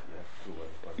Yisrael.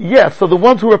 Yeah, so the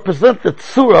ones who represent the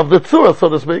Tzura of the Tzura, so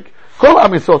to speak, Kol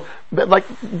Am Yisrael, like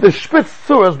the Spitz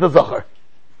Tzura is the Zocher.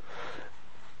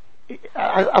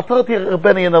 I'll tell it to you,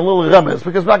 Benny, in a little remez,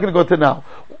 because I'm not going to go into it now.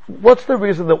 What's the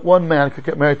reason that one man could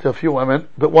get married to a few women,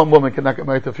 but one woman cannot get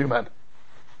married to a few men?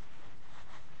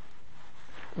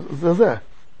 It's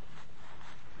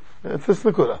this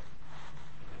Nakuda.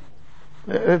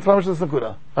 It's how much this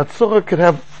Nakuda. A Tzura could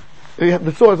have, the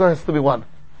Tzura has to be one.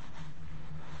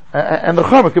 And the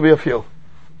Chomer could be a few.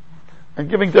 And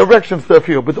giving directions to a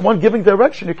few. But the one giving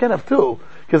direction, you can't have two,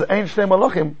 because Ein Shnei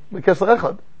Malachim, B'Keser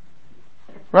Echad.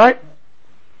 Right?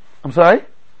 I'm sorry?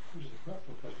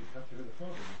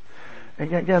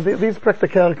 Again, these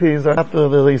practicalities are not the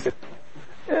least.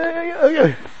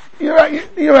 You're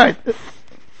right.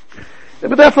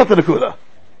 But that's not the Nakuda.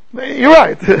 You're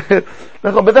right.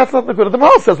 But that's not the Nakuda. The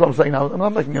Maharal says what I'm saying now. I'm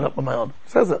not making it up on my own.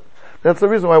 It says it. That's the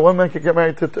reason why one man can get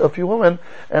married to a few women,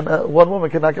 and one woman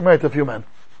cannot get married to a few men.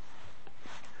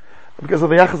 Because of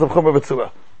the Yachas of Chomer V'Tzura.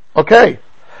 Okay.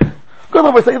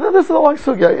 Good, this is a long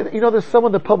sugya. There's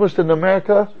someone that published in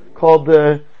America called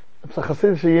a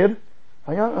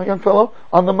young fellow,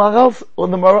 on the Maharal's,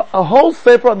 a whole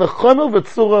Sefer on the Chomer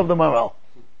V'Tzura of the Maharal.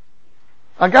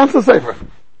 A ganze Sefer.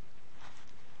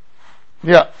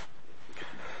 Yeah.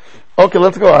 Okay,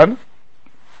 let's go on.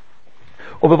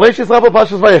 So what does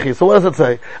it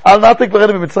say? Al natik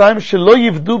v'redim b'Mitzrayim shelo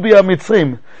yivdu bi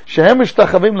ha'Mitzrim shehem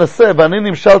mishtachavim l'seh v'ani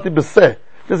nimshalti b'seh.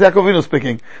 This is Yaakov Avinu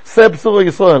speaking. Seh b'sura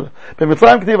Yisrael.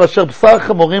 במצרים כתיב אשר בשר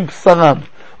חמורים בשרם.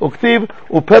 וכתיב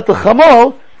ופתח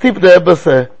חמור תפדה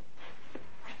בשה.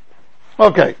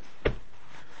 אוקיי.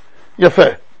 יפה.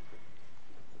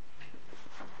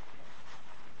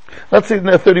 Let's see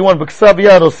 31. בכסב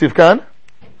יד הוסיף כאן.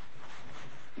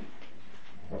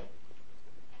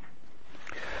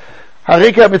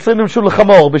 הרי כי המצרים נמשו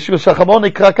לחמור, בשביל שהחמור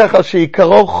נקרא ככה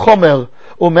שעיקרו חומר,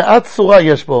 ומעט צורה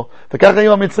יש בו, וכך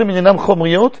היו המצרים עניינם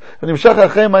חומריות, ונמשך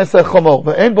אחרי מעשה החומר,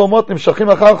 ואין באומות נמשכים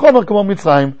אחר החומר כמו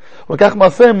מצרים, וכך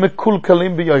מעשה הם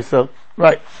מקולקלים ביוסר.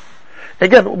 Right.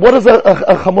 Again, what does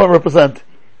a chamor represent?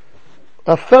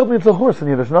 A feld means a horse in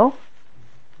Yiddish, no?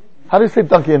 How do you say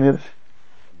donkey in Yiddish?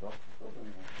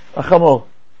 A chamor.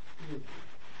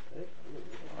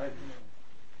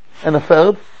 And a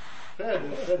feld?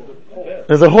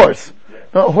 There's a horse.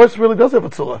 No, a horse really does have a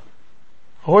tzula.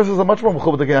 A horse is a much more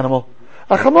mechubadik animal.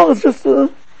 A chamor is just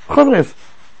chonris.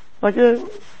 Like the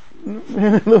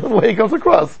way he comes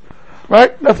across.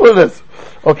 Right? That's what it is.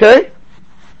 Okay?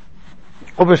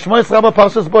 ובשמוע ישראל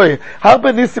בפרשת בוי,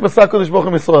 הרבה ניסים עשה הקדוש ברוך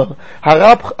הוא מישראל,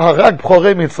 הרג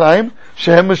בכורי מצרים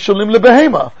שהם משולים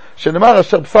לבהמה, שנאמר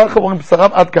אשר בשר חמורים בשרם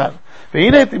עד כאן.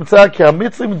 והנה תמצא כי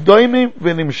המצרים דוימים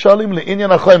ונמשלים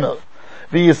לעניין החומר,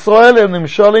 וישראל הם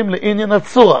נמשלים לעניין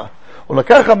הצורה,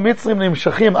 ולקח המצרים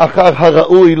נמשכים אחר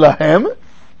הראוי להם,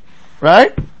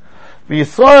 right?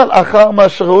 וישראל אחר מה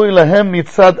שראוי להם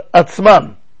מצד עצמם,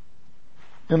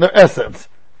 in their essence,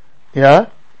 yeah?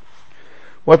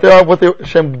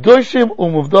 שהם קדושים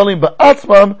ומובדלים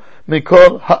בעצמם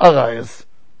מכל הארץ.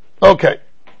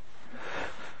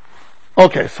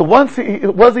 Okay, so was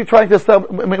he trying to establish,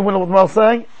 when I was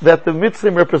saying that the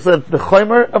Mitzrim represent the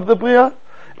Chomer of the Bria,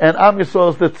 and Am Yisrael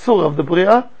is the Tzur of the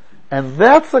Bria, and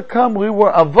that's a come we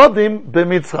were avodim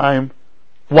b'Mitzrayim.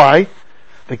 Why?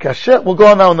 We'll go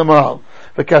on now in the Maharal.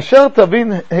 וכאשר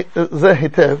תבין זה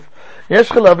היטב,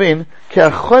 יש לך להבין כי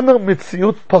החומר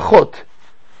מציאות פחות.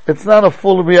 It's not a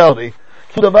full reality.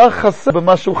 כי הוא דבר חסר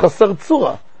במשהו חסר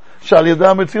צורה, שעל ידי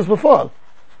המציאות בפועל.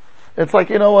 It's like,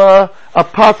 a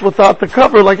pot without the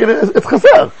cover, like it's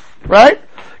chaser, right?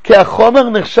 כי החומר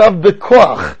נחשב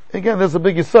בכוח. Again, there's a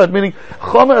big yisod, meaning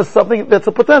chomer is something that's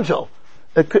a potential.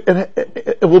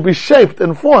 It will be shaped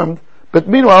and formed, but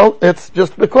meanwhile, it's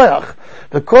just בכוח.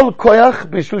 וכל כוח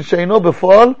בשביל שאינו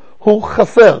בפועל הוא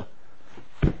חסר.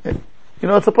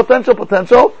 It's a potential,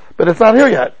 but it's not here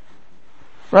yet.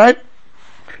 Right?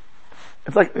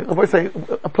 It's like, if I say,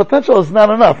 a potential is not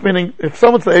enough, meaning if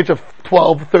someone's the age of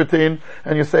 12, 13,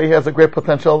 and you say he has a great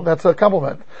potential, that's a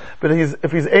compliment. But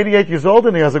if he's 88 years old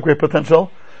and he has a great potential,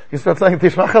 you start saying,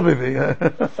 Tishma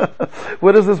Habibi,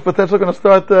 when is this potential going to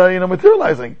start,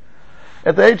 materializing?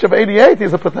 At the age of 88,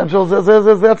 he's a potential,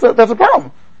 that's a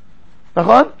problem.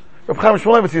 Nachon? Reb Chaim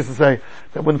Shmulevitz used to say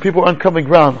that when people aren't coming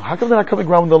ground, how come they're not coming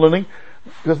ground when they're learning?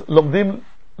 Because lomdim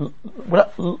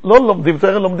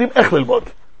ech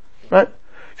lilmod. Right?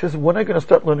 She says, when are you going to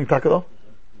start learning Taka though?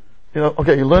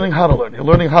 Okay, you're learning how to learn.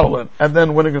 And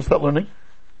then when are you going to start learning?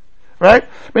 Right?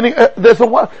 Meaning, there's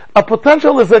a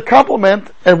potential is a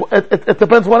complement, and it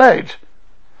depends what age.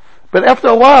 But after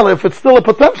a while, if it's still a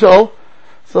potential,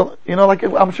 so, like,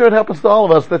 I'm sure it happens to all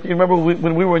of us that you remember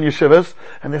when we were in yeshivas,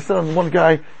 and they said on one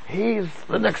guy, he's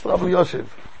the next Rabbi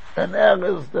Yosef, and there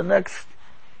is the next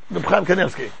Reb Chaim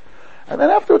Kanievsky. And then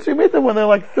afterwards you meet them when they're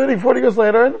like 30, 40 years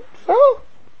later, and so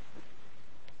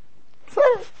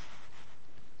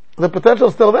the potential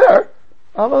is still there.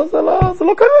 You know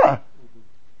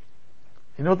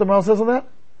what the Maharal says on that?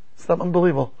 It's not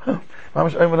unbelievable. The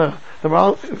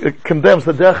Maharal condemns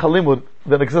the derech halimud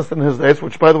that existed in his days,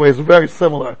 which by the way is very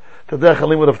similar to the derech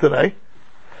halimud of today.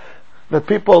 That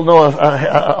people know a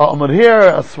Amud here,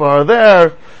 a Svar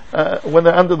there, when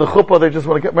they're under the chuppah, they just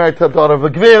want to get married to a daughter of a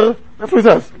Gvir. That's what he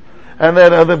says. And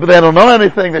then they don't know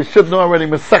anything, they should know already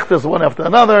Mesechtas one after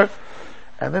another.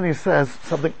 And then he says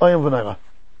something oyem v'naira.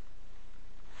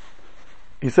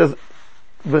 He says,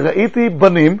 V'ra'iti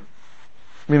banim,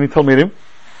 meaning Talmidim,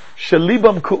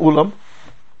 shelibam ku'ulam,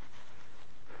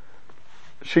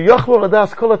 sheyochlo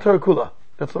ladas kol haTorah kula.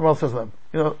 That's what Maharal says to them.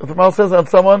 If the Maharal says on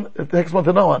someone, it takes one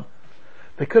to know one.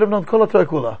 They could have known kol haTorah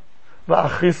kula.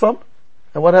 Va'achisam,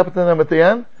 and what happened to them at the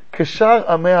end? Keshar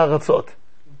amei haratzot.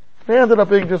 They ended up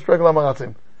being just regular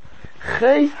maratzim.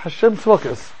 Chei Hashem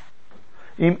tzvokas.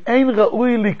 Im ein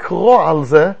ra'ui likro al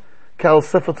ze, ka'al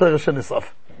Sefer Torah shenisraf.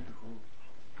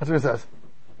 That's what he says.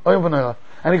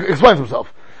 And he explains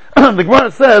himself. The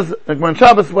Gemara says, the Gemara in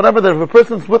Shabbos, whatever, that if a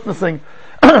person's witnessing,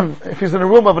 if he's in a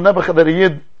room of a nebuch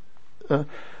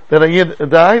that a yid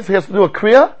dies, he has to do a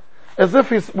kriya, as if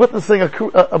he's witnessing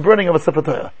a burning of a Sefer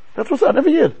Torah. That's what's on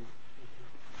every yid.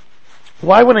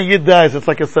 Why when a yid dies, it's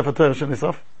like a Sefer Torah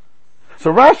shenisraf?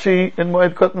 So Rashi in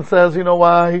Moed Katan says, you know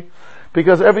why?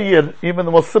 Because every yid, even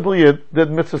the most simple yid, did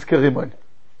mitzvahs kerimun.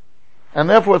 And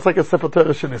therefore it's like a Sefer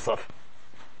Torah shenisraf.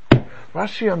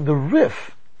 Rashi on the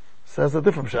Rif says a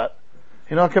different shot.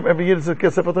 How come every yid is a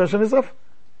Sefer Torah shenisraf?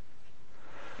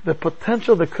 The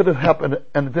potential that could have happened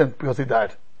and it didn't because he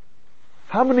died.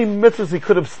 How many mitzvahs he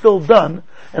could have still done,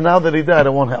 and now that he died,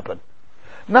 it won't happen.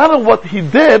 Not on what he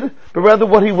did, but rather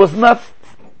what he was not,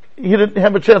 he didn't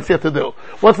have a chance yet to do.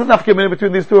 What's the nafka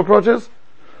between these two approaches?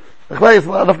 A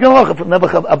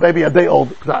baby a day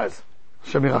old dies.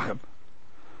 So,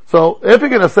 if you're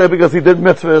going to say because he did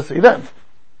mitzvahs, he didn't.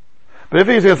 But if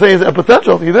he's going to say he's a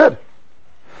potential, he did.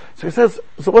 So he says,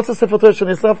 so what's the Sefer Torah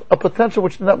shenisraf? A potential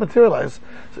which did not materialize.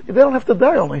 So they don't have to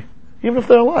die only, even if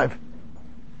they're alive.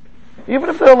 Even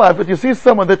if they're alive, but you see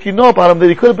someone that you know about him, that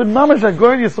he could have been mamash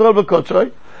agoyin Yisrael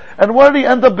v'kodshoy, and what did he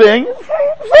end up being?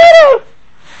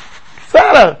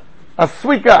 Sarah! A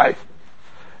sweet guy.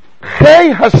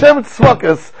 Chei Hashem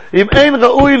tzvakas, im ein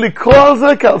ra'ui likro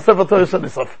ze ka'al Sefer Torah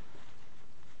shenisraf.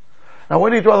 Now where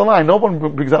do you draw the line? No one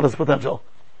brings out his potential.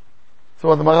 So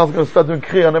when the Maharal's going to start doing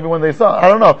kriya on everyone they saw, I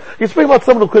don't know. He's speaking about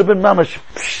someone who could have been mamash,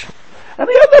 and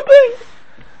he ended up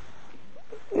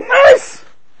being nice.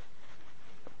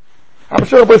 I'm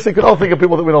sure we can all think of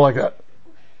people that we don't like that.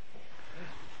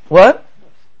 What?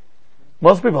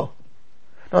 Most people.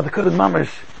 No, they couldn't mamish.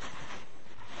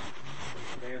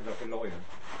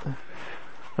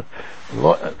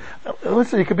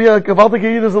 Listen, you could be a Gavaldik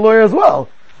Yid as a lawyer as well.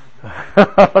 But he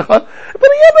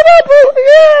had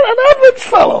an average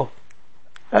fellow.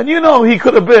 And you know he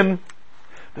could have been,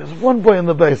 there's one boy in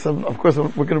the base, and of course we're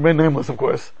going to remain nameless, of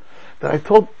course, that I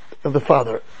told the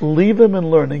father, leave him in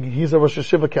learning, he's a Rosh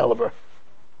Hashiva caliber.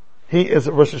 He is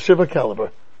a Rosh Hashiva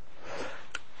caliber.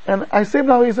 And I see him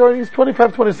now, he's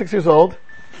 25, 26 years old.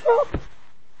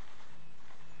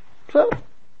 So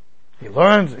he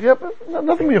learns,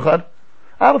 nothing miyuchad.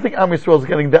 I don't think Am Yisrael is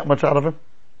getting that much out of him.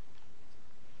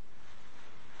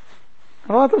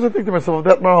 A lot of times I think to myself,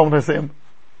 that Maharal when I see him.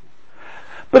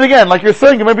 But again, like you're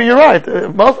saying, maybe you're right.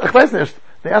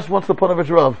 They asked what's the point of a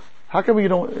Rav? How come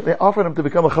they offered him to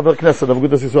become a Chaver Knesset of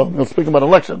Gevuros Hashem? They'll speak about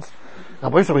elections. Now,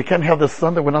 boy, so we can't have this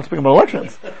Sunday, we're not speaking about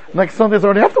elections. Next Sunday is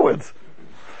already afterwards.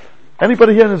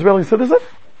 Anybody here an Israeli citizen?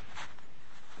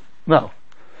 No.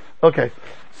 Okay.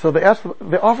 So they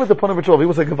offered the point of a Rav. He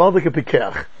was a Gevaldik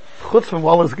Pikeach. Chutz from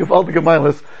Wallace, Gevaldik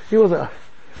Meilis.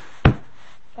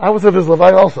 I was at his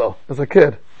Levi also, as a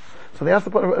kid. So they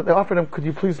offered him, could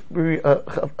you please be a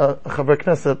Chaver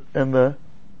Knesset in the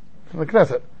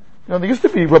Knesset? You know, there used to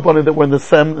be Rabbanim that were in the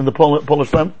Sem, in the Polish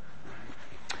Sem.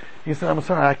 He said, I'm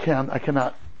sorry, I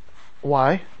cannot.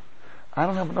 Why? I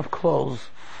don't have enough clothes.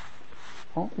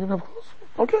 Oh, you don't have clothes?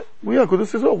 Okay,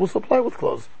 this is all. We'll supply with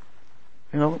clothes.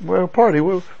 You know, we're a party.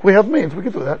 We have means. We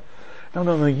can do that.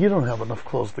 No, you don't have enough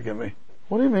clothes to give me.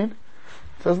 What do you mean?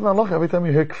 It says in Allah, every time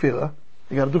you hear kfira,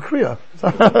 you gotta do kriya. So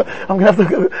I'm gonna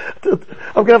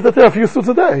have to tear a few suits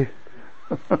a day.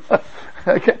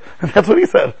 That's what he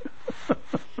said.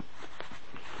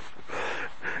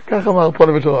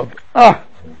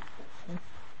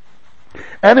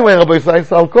 Anyway, Rabbi Yisai,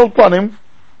 so I'll call upon him.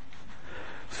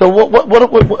 So what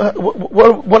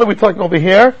are we talking over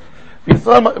here?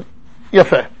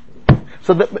 Yafeh.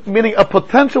 So meaning a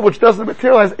potential which doesn't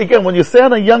materialize. Again, when you say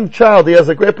on a young child he has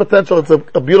a great potential, it's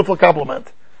a beautiful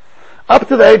compliment. Up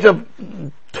to the age of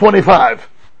 25.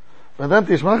 But then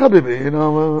Tishma Habibi,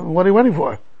 what are you waiting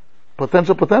for?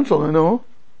 Potential, Higiyah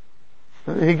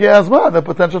the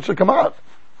potential should come out.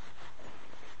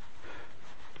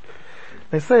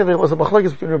 They say there was a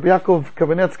machlokes between Rabbi Yaakov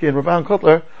Kavanetsky and Rabbi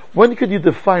Kotler. When could you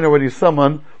define already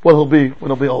someone what he'll be when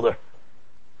he'll be older?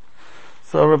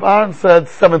 So Rabbi Aaron said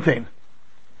 17.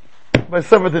 By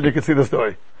 17 you can see the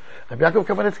story. Rabbi Yaakov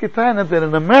Kavanetsky Tainat that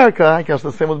in America, I guess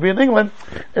the same would be in England,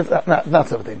 it's not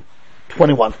 17,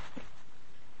 21.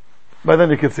 By then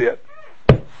you can see it.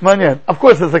 Manyan. Of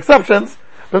course there's exceptions,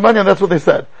 but Manyan, that's what they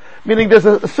said. Meaning there's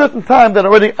a certain time that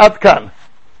already Adkan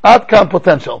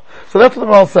potential. So that's what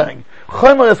they're all saying.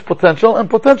 Chomer is potential, and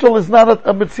potential is not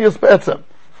a mitzias be'etzem.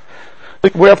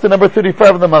 We're after number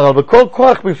 35 of the Maharal. V'kol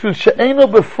koach b'shvil she'eino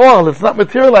b'foal, it's not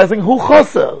materializing, hu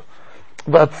choser.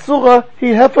 V'atzura hi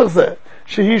hefer zeh,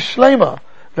 shehi shleima,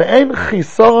 ve'ein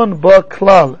chisoron ba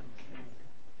klal.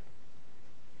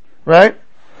 Right?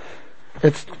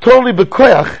 It's totally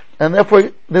b'koach, and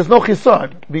therefore there's no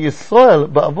chisoron. B'Yisrael,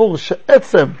 ba'avur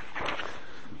she'etzem,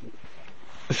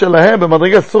 shelahem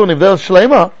b'madrigas tzura nivdel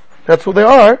shleima, that's who they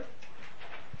are.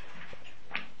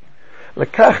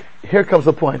 Lekach, here comes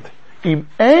the point. Im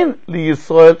ein li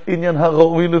Yisrael inyan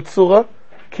ha'ra'ui l'tzura,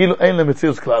 kilu ein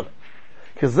le'metzius klal.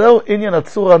 Ki zeu inyan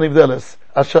ha'tzura nivdeles,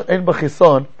 asher ein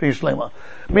b'chison v'yishlema.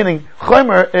 Meaning,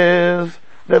 chomer is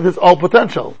that it's all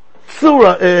potential.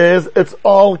 Tzura is, it's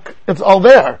all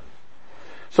there.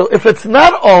 So if it's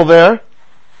not all there,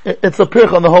 it's a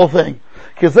pirch on the whole thing.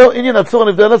 Ki zeu inyan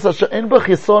ha'tzura nivdeles, asher ein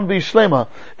b'chison v'yishlema.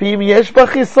 V'im yesh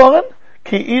b'chisoren,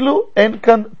 ki ilu ein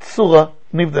kan tzura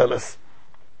nivdeles.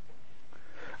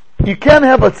 You can't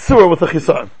have a tzura with a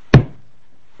chisaron.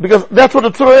 Because that's what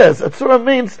a tzura is. A tzura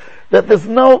means that there's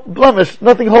no blemish,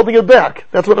 nothing holding it back.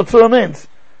 That's what a tzura means.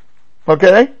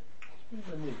 Okay?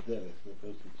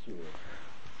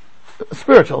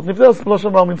 Spiritual. Nivdal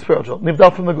Sploshem means spiritual.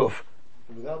 Nivdal from the guf.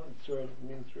 Without the tzura, it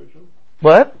means spiritual?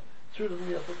 What? Tzura doesn't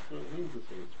mean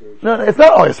spiritual. No, it's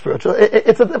not always spiritual.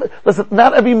 Listen,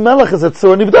 not every melech is a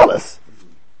tzura nivdalis.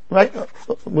 Right?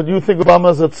 Would you think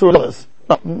Obama is a tzura?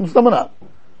 No, some are not.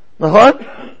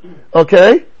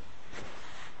 Okay.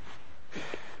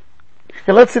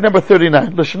 Let's see number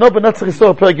 39. L'shno b'netzach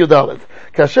Yisrael perek Yudalet.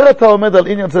 Kasher ata omed al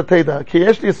inyan ze teida, ki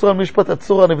yesh li Yisrael mishpat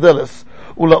hatzura nivdeles,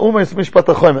 ula'umes mishpat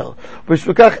hachomer.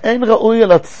 V'shvekach ein ra'ui al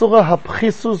hatzura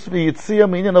hapchisus v'yitzia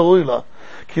m'inyan ha'rui la.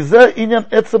 Ki ze inyan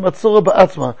etzem hatzura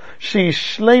ba'atzma, shehi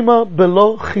shlema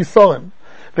belo chisoren.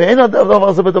 ואין הדבר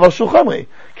הזה בדבר שהוא חומרי,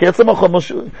 כי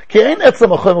אין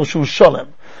עצם החומר שהוא שולם,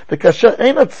 וכאשר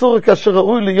אין הצורה כאשר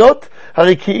ראוי להיות,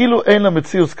 הרי כאילו אין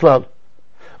למציאות כלל.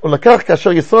 ולכך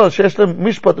כאשר ישראל שיש להם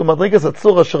משפט ומדרגת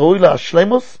הצורה שראוי לה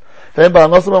השלמוס, והם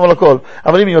באנוסם אבל הכל.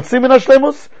 אבל אם יוצאים מן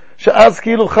השלמוס, שאז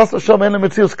כאילו חס ושלום אין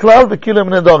למציאות כלל וכאילו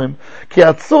הם נדורים. כי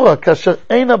הצורה כאשר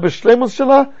אינה בשלמוס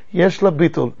שלה, יש לה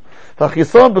ביטול.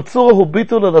 והחיסרון בצורה הוא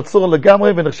ביטול על הצורה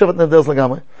לגמרי ונחשבת נדרס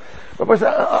לגמרי.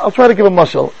 I'll try to give a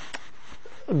muscle.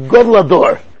 גודל הדור.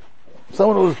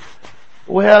 Someone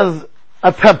who has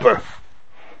a temper.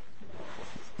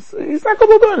 He's not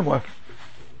גודל הדור anymore.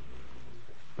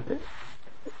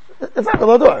 It's not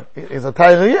גודל הדור. He's a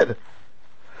tire yid.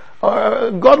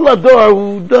 Or Godel Ador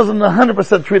who doesn't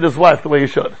 100% treat his wife the way he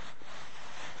should.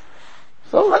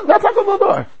 So that's not Godel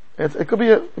Ador. It could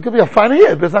be a fine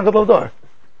yid, but it's not Godel Ador.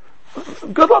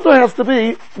 Godel Ador has to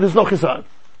be, there's no chizan.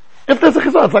 If there's a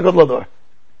chizan, it's not Godel Ador.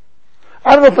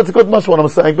 I don't know if it's a good much what I'm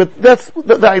saying, but that's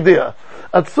the idea.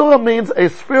 Atzura means a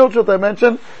spiritual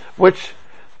dimension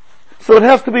so it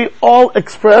has to be all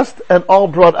expressed and all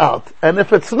brought out. And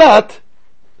if it's not,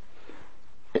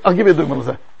 I'll give you a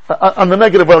dugma. On the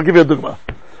negative, I'll give you a dugma.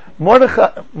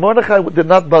 Mordechai did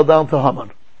not bow down to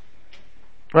Haman.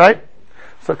 Right?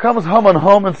 So comes Haman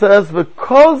home and says,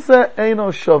 "V'kol ze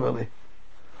eino shoveli."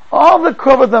 All the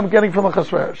cover that I'm getting from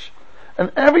Achashverosh,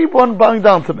 and everyone bowing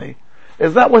down to me,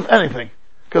 is not worth anything,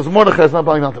 because Mordechai is not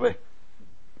bowing down to me.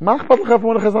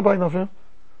 Mordechai is not bowing down to you.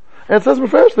 And it says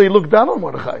firstly, he looked down on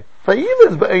Mordechai.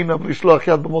 V'yiviz be'einav l'shloach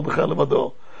yad b'Mordechai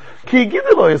levado, ki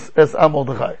yigidelo es am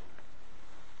Mordechai.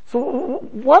 So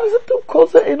what does it do? Kol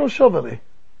ze eino shoveli.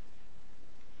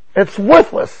 It's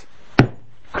worthless.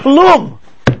 Klum.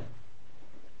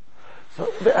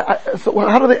 So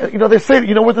how do they? They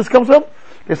say. Where this comes from?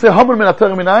 They say Haman min ater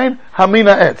minayin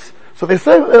hamina etz. So they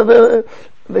say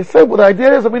the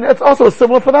idea is. It's also a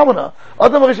similar phenomena.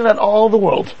 Adam Rishon had all the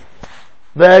world.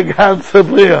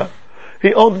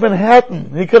 He owned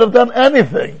Manhattan. He could have done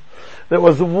anything. There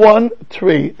was one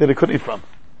tree that he couldn't eat from.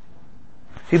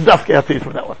 He dafke had to eat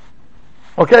from that one.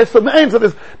 Okay, so the aims of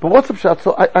this. But what's the pshat?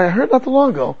 So I heard not too long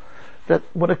ago that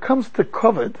when it comes to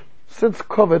COVID, since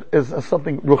COVID is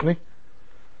something ruchni,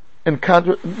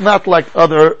 not like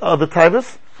other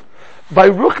taivas, by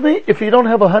ruchni, if you don't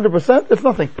have 100%, it's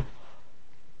nothing.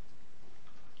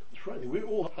 That's right. We're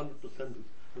all 100%.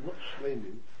 We're not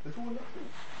shleimim. It's all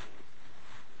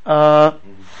nothing.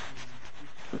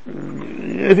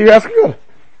 If you're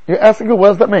asking good, what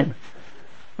does that mean?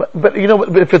 But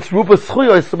if it's rubus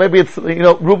chuyos, so maybe it's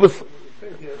rubus. 100%.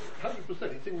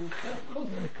 It's in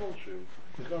constant culture.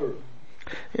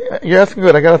 You're asking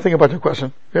good. I got to think about your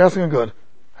question. You're asking good.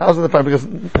 How's it defined? Because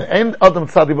ain't adam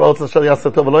tzadi ba'otz l'shal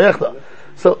yaseh tov v'lo yechta.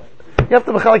 So you have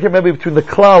to mechalek here maybe between the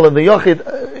klal and the yochid.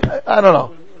 I don't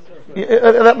know.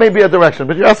 That may be a direction,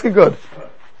 but you're asking good.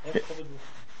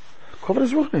 Kovet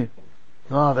is ruchni.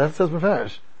 No, that says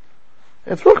mefarish.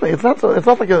 It's ruchni. It's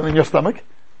not like in your stomach.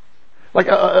 Like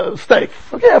a steak.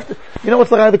 Okay, what's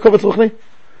the guy that covets ruchni?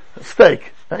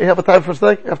 Steak. You have a type for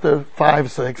steak? After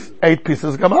 5, 6, 8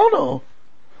 pieces, gamalno.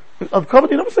 On kovet,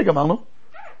 you never say gamalno.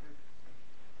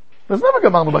 There's never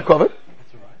gamalno by kovet.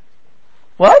 That's right.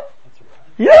 What? That's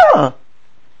right. Yeah.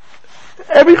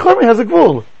 Every chormi has a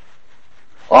gvul.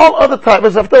 All other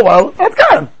types, after a while, that's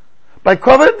gone. By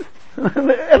kovet,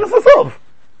 and it's a sov.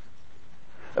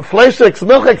 Fleishik,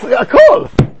 milchik, a kol.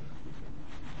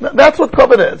 That's what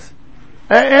kovet is.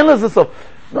 And it's a sov.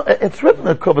 No, it's written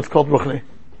that kovet's called ruchni.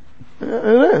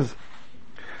 It is.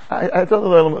 I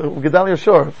told the Gedalia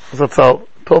Shor,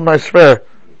 told my Shver,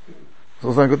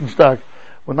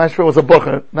 when my Shver was a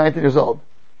bocher, 19 years old,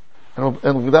 and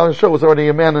Gedalia Shor was already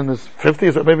a man in his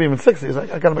 50s or maybe even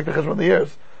 60s, I gotta make the cheshbon of the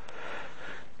years.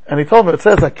 And he told me, it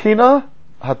says, Akina,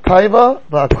 Hataiva,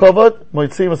 Va'akovot,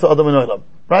 Moitzim, Adam Inoilam.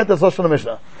 Right? That's Lashon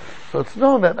Mishnah. So it's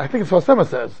known that, I think it's what Sefer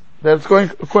says, that it's going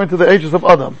according to the ages of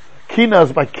Adam. Kina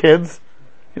is by kids,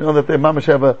 that they mamash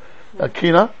have a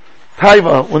kina.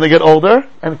 Taiva when they get older,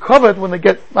 and Kovet when they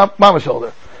get mamash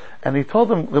older. And he told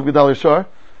them, the Gedalia Shor,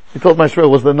 he told my Shmuel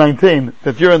was the 19,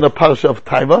 that you're in the parsha of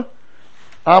Taiva,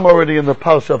 I'm already in the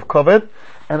parsha of Kovet,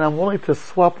 and I'm willing to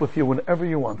swap with you whenever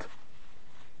you want.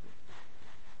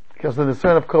 Because the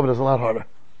discern of Kovet is a lot harder.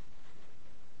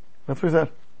 That's what he said.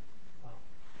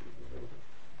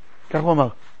 Kach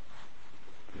Omar.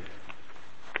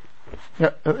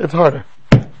 Yeah, it's harder.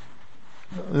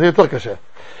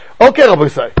 Okay, Rabbi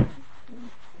say.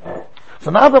 So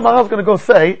now the Maharal is going to go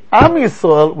say, Am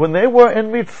Yisrael, when they were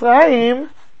in Mitzrayim,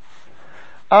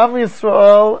 Am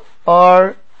Yisrael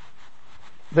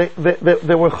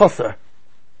they were chaser.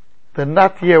 They're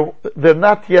not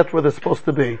yet where they're supposed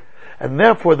to be. and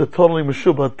therefore they're totally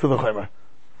meshubah to the chaymer.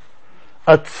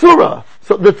 A tzura,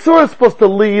 so the tzura is supposed to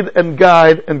lead and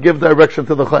guide and give direction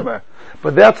to the chaymer,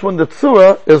 but that's when the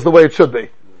tzura is the way it should be.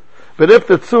 But if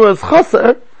the tzura is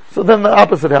chaser, so then the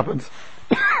opposite happens.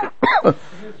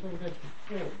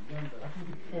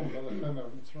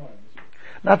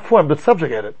 Not formed, but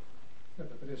subjugated.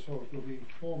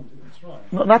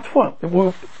 No, not formed.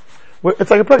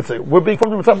 It's like a pregnancy. We're being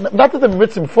formed in Mitzrayim. Not that the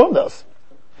Mitzrayim formed us.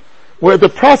 We're the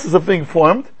process of being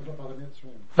formed.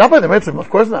 Not by the Mitzrayim, of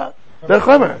course not. They're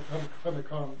Chomer.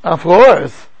 Of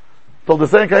course. Told the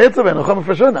same Kayitzavin, and Chomer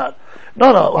for sure not.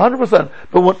 No, 100%.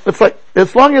 But it's like,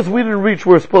 as long as we didn't reach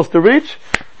where we're supposed to reach,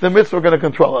 the Mitzvah are going to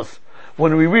control us.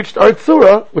 When we reached our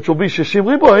Tzura, which will be Shishim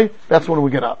Riboy, that's when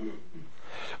we get up.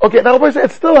 Okay, now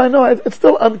it's still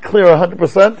unclear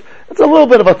 100%. It's a little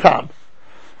bit of a tam.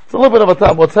 It's a little bit of a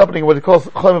tam, what's happening, what he calls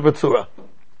Chomer B'Tzura.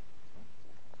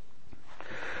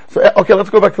 So, okay,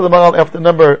 let's go back to the Maharal after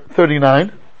number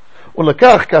 39.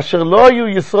 ולקח, כאשר לא היו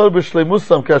ישראל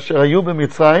בשלמוסם, כאשר היו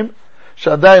במצרים,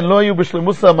 שעדיין לא היו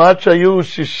בשלמוסם עד שהיו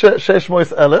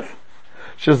 600,000,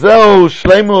 שזהו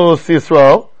שלמוס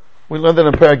ישראל, we learned it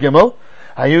in פרק ג',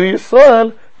 היו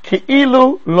ישראל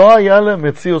כאילו לא היה להם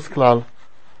מציאוס כלל.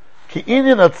 כי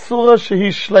עניין הצורה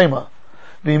שהיא שלמה,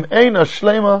 ואם אין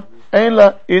השלמה, אין לה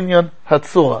עניין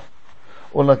הצורה.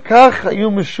 ולקח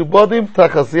היו משובדים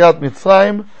תחזיית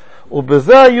מצרים,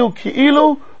 ובזה היו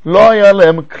כאילו לא היה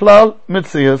להם כלל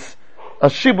מציאוס. A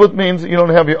shibud means you don't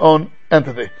have your own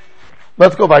entity.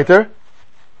 Let's go weiter.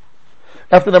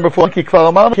 After number 4, כי כבר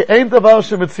אמרנו, כי אין דבר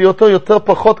שמציאותו יותר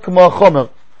פחות כמו החומר.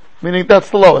 Meaning that's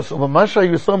the lowest. ובמה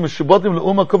שהיו ישראל משובדים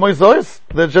לאומה כמו זויס,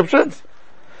 the Egyptians,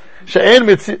 שאין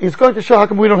מציאוס, he's going to show how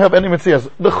come we don't have any מציאוס.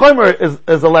 The chomer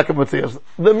is a lack of מציאוס.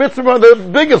 The mitzvah are the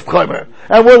biggest chomer,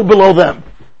 and we're below them.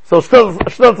 So still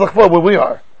tzachfor where we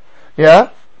are. Yeah?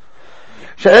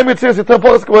 שאין מציאוס יותר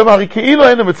פחות כמו הרי כאילו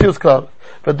אין מציאוס כלל.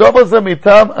 ודובר זה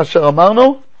מטעם אשר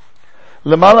אמרנו,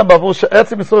 למעלה בעבור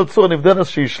שעצם ישראל צורה נבדלת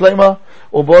שהיא שלמה,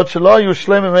 ובעוד שלא היו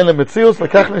שלמים אין למציאוס,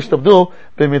 וכך נשתבדו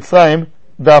במצרים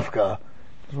דווקא.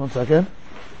 Just one second.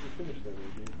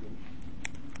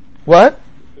 What?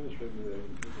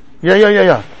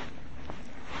 Yeah.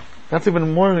 That's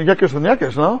even more yekish than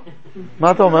yekish, no?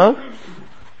 מה אתה אומר?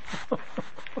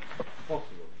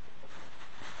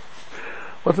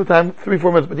 What's the time?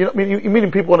 3-4 minutes. But you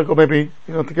meaning people want to go maybe,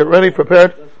 to get ready,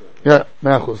 prepared? Yeah,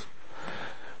 me'achuz.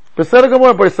 Beseder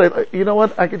Gemara, boy, say, you know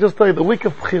what? I can just tell you, the week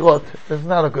of Bchirot is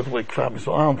not a good week for me,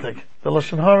 so I don't think. The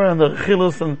Lashon Hara and the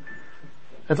Chilus and,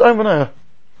 it's even a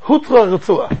Hutra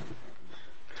Ritzua.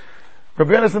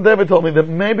 Rabbi Yonasan David told me that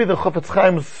maybe the Chofetz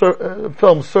Chaim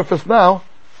film surfaced now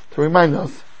to remind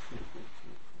us.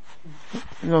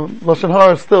 Lashon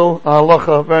Hara is still a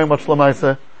halacha, very much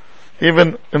lamaisa,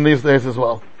 even in these days as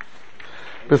well.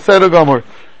 Beseder Gemara.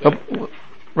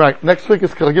 Right, next week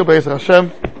is Karagil Be'ez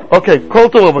Hashem. Okay, call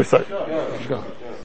to Rabbi Say.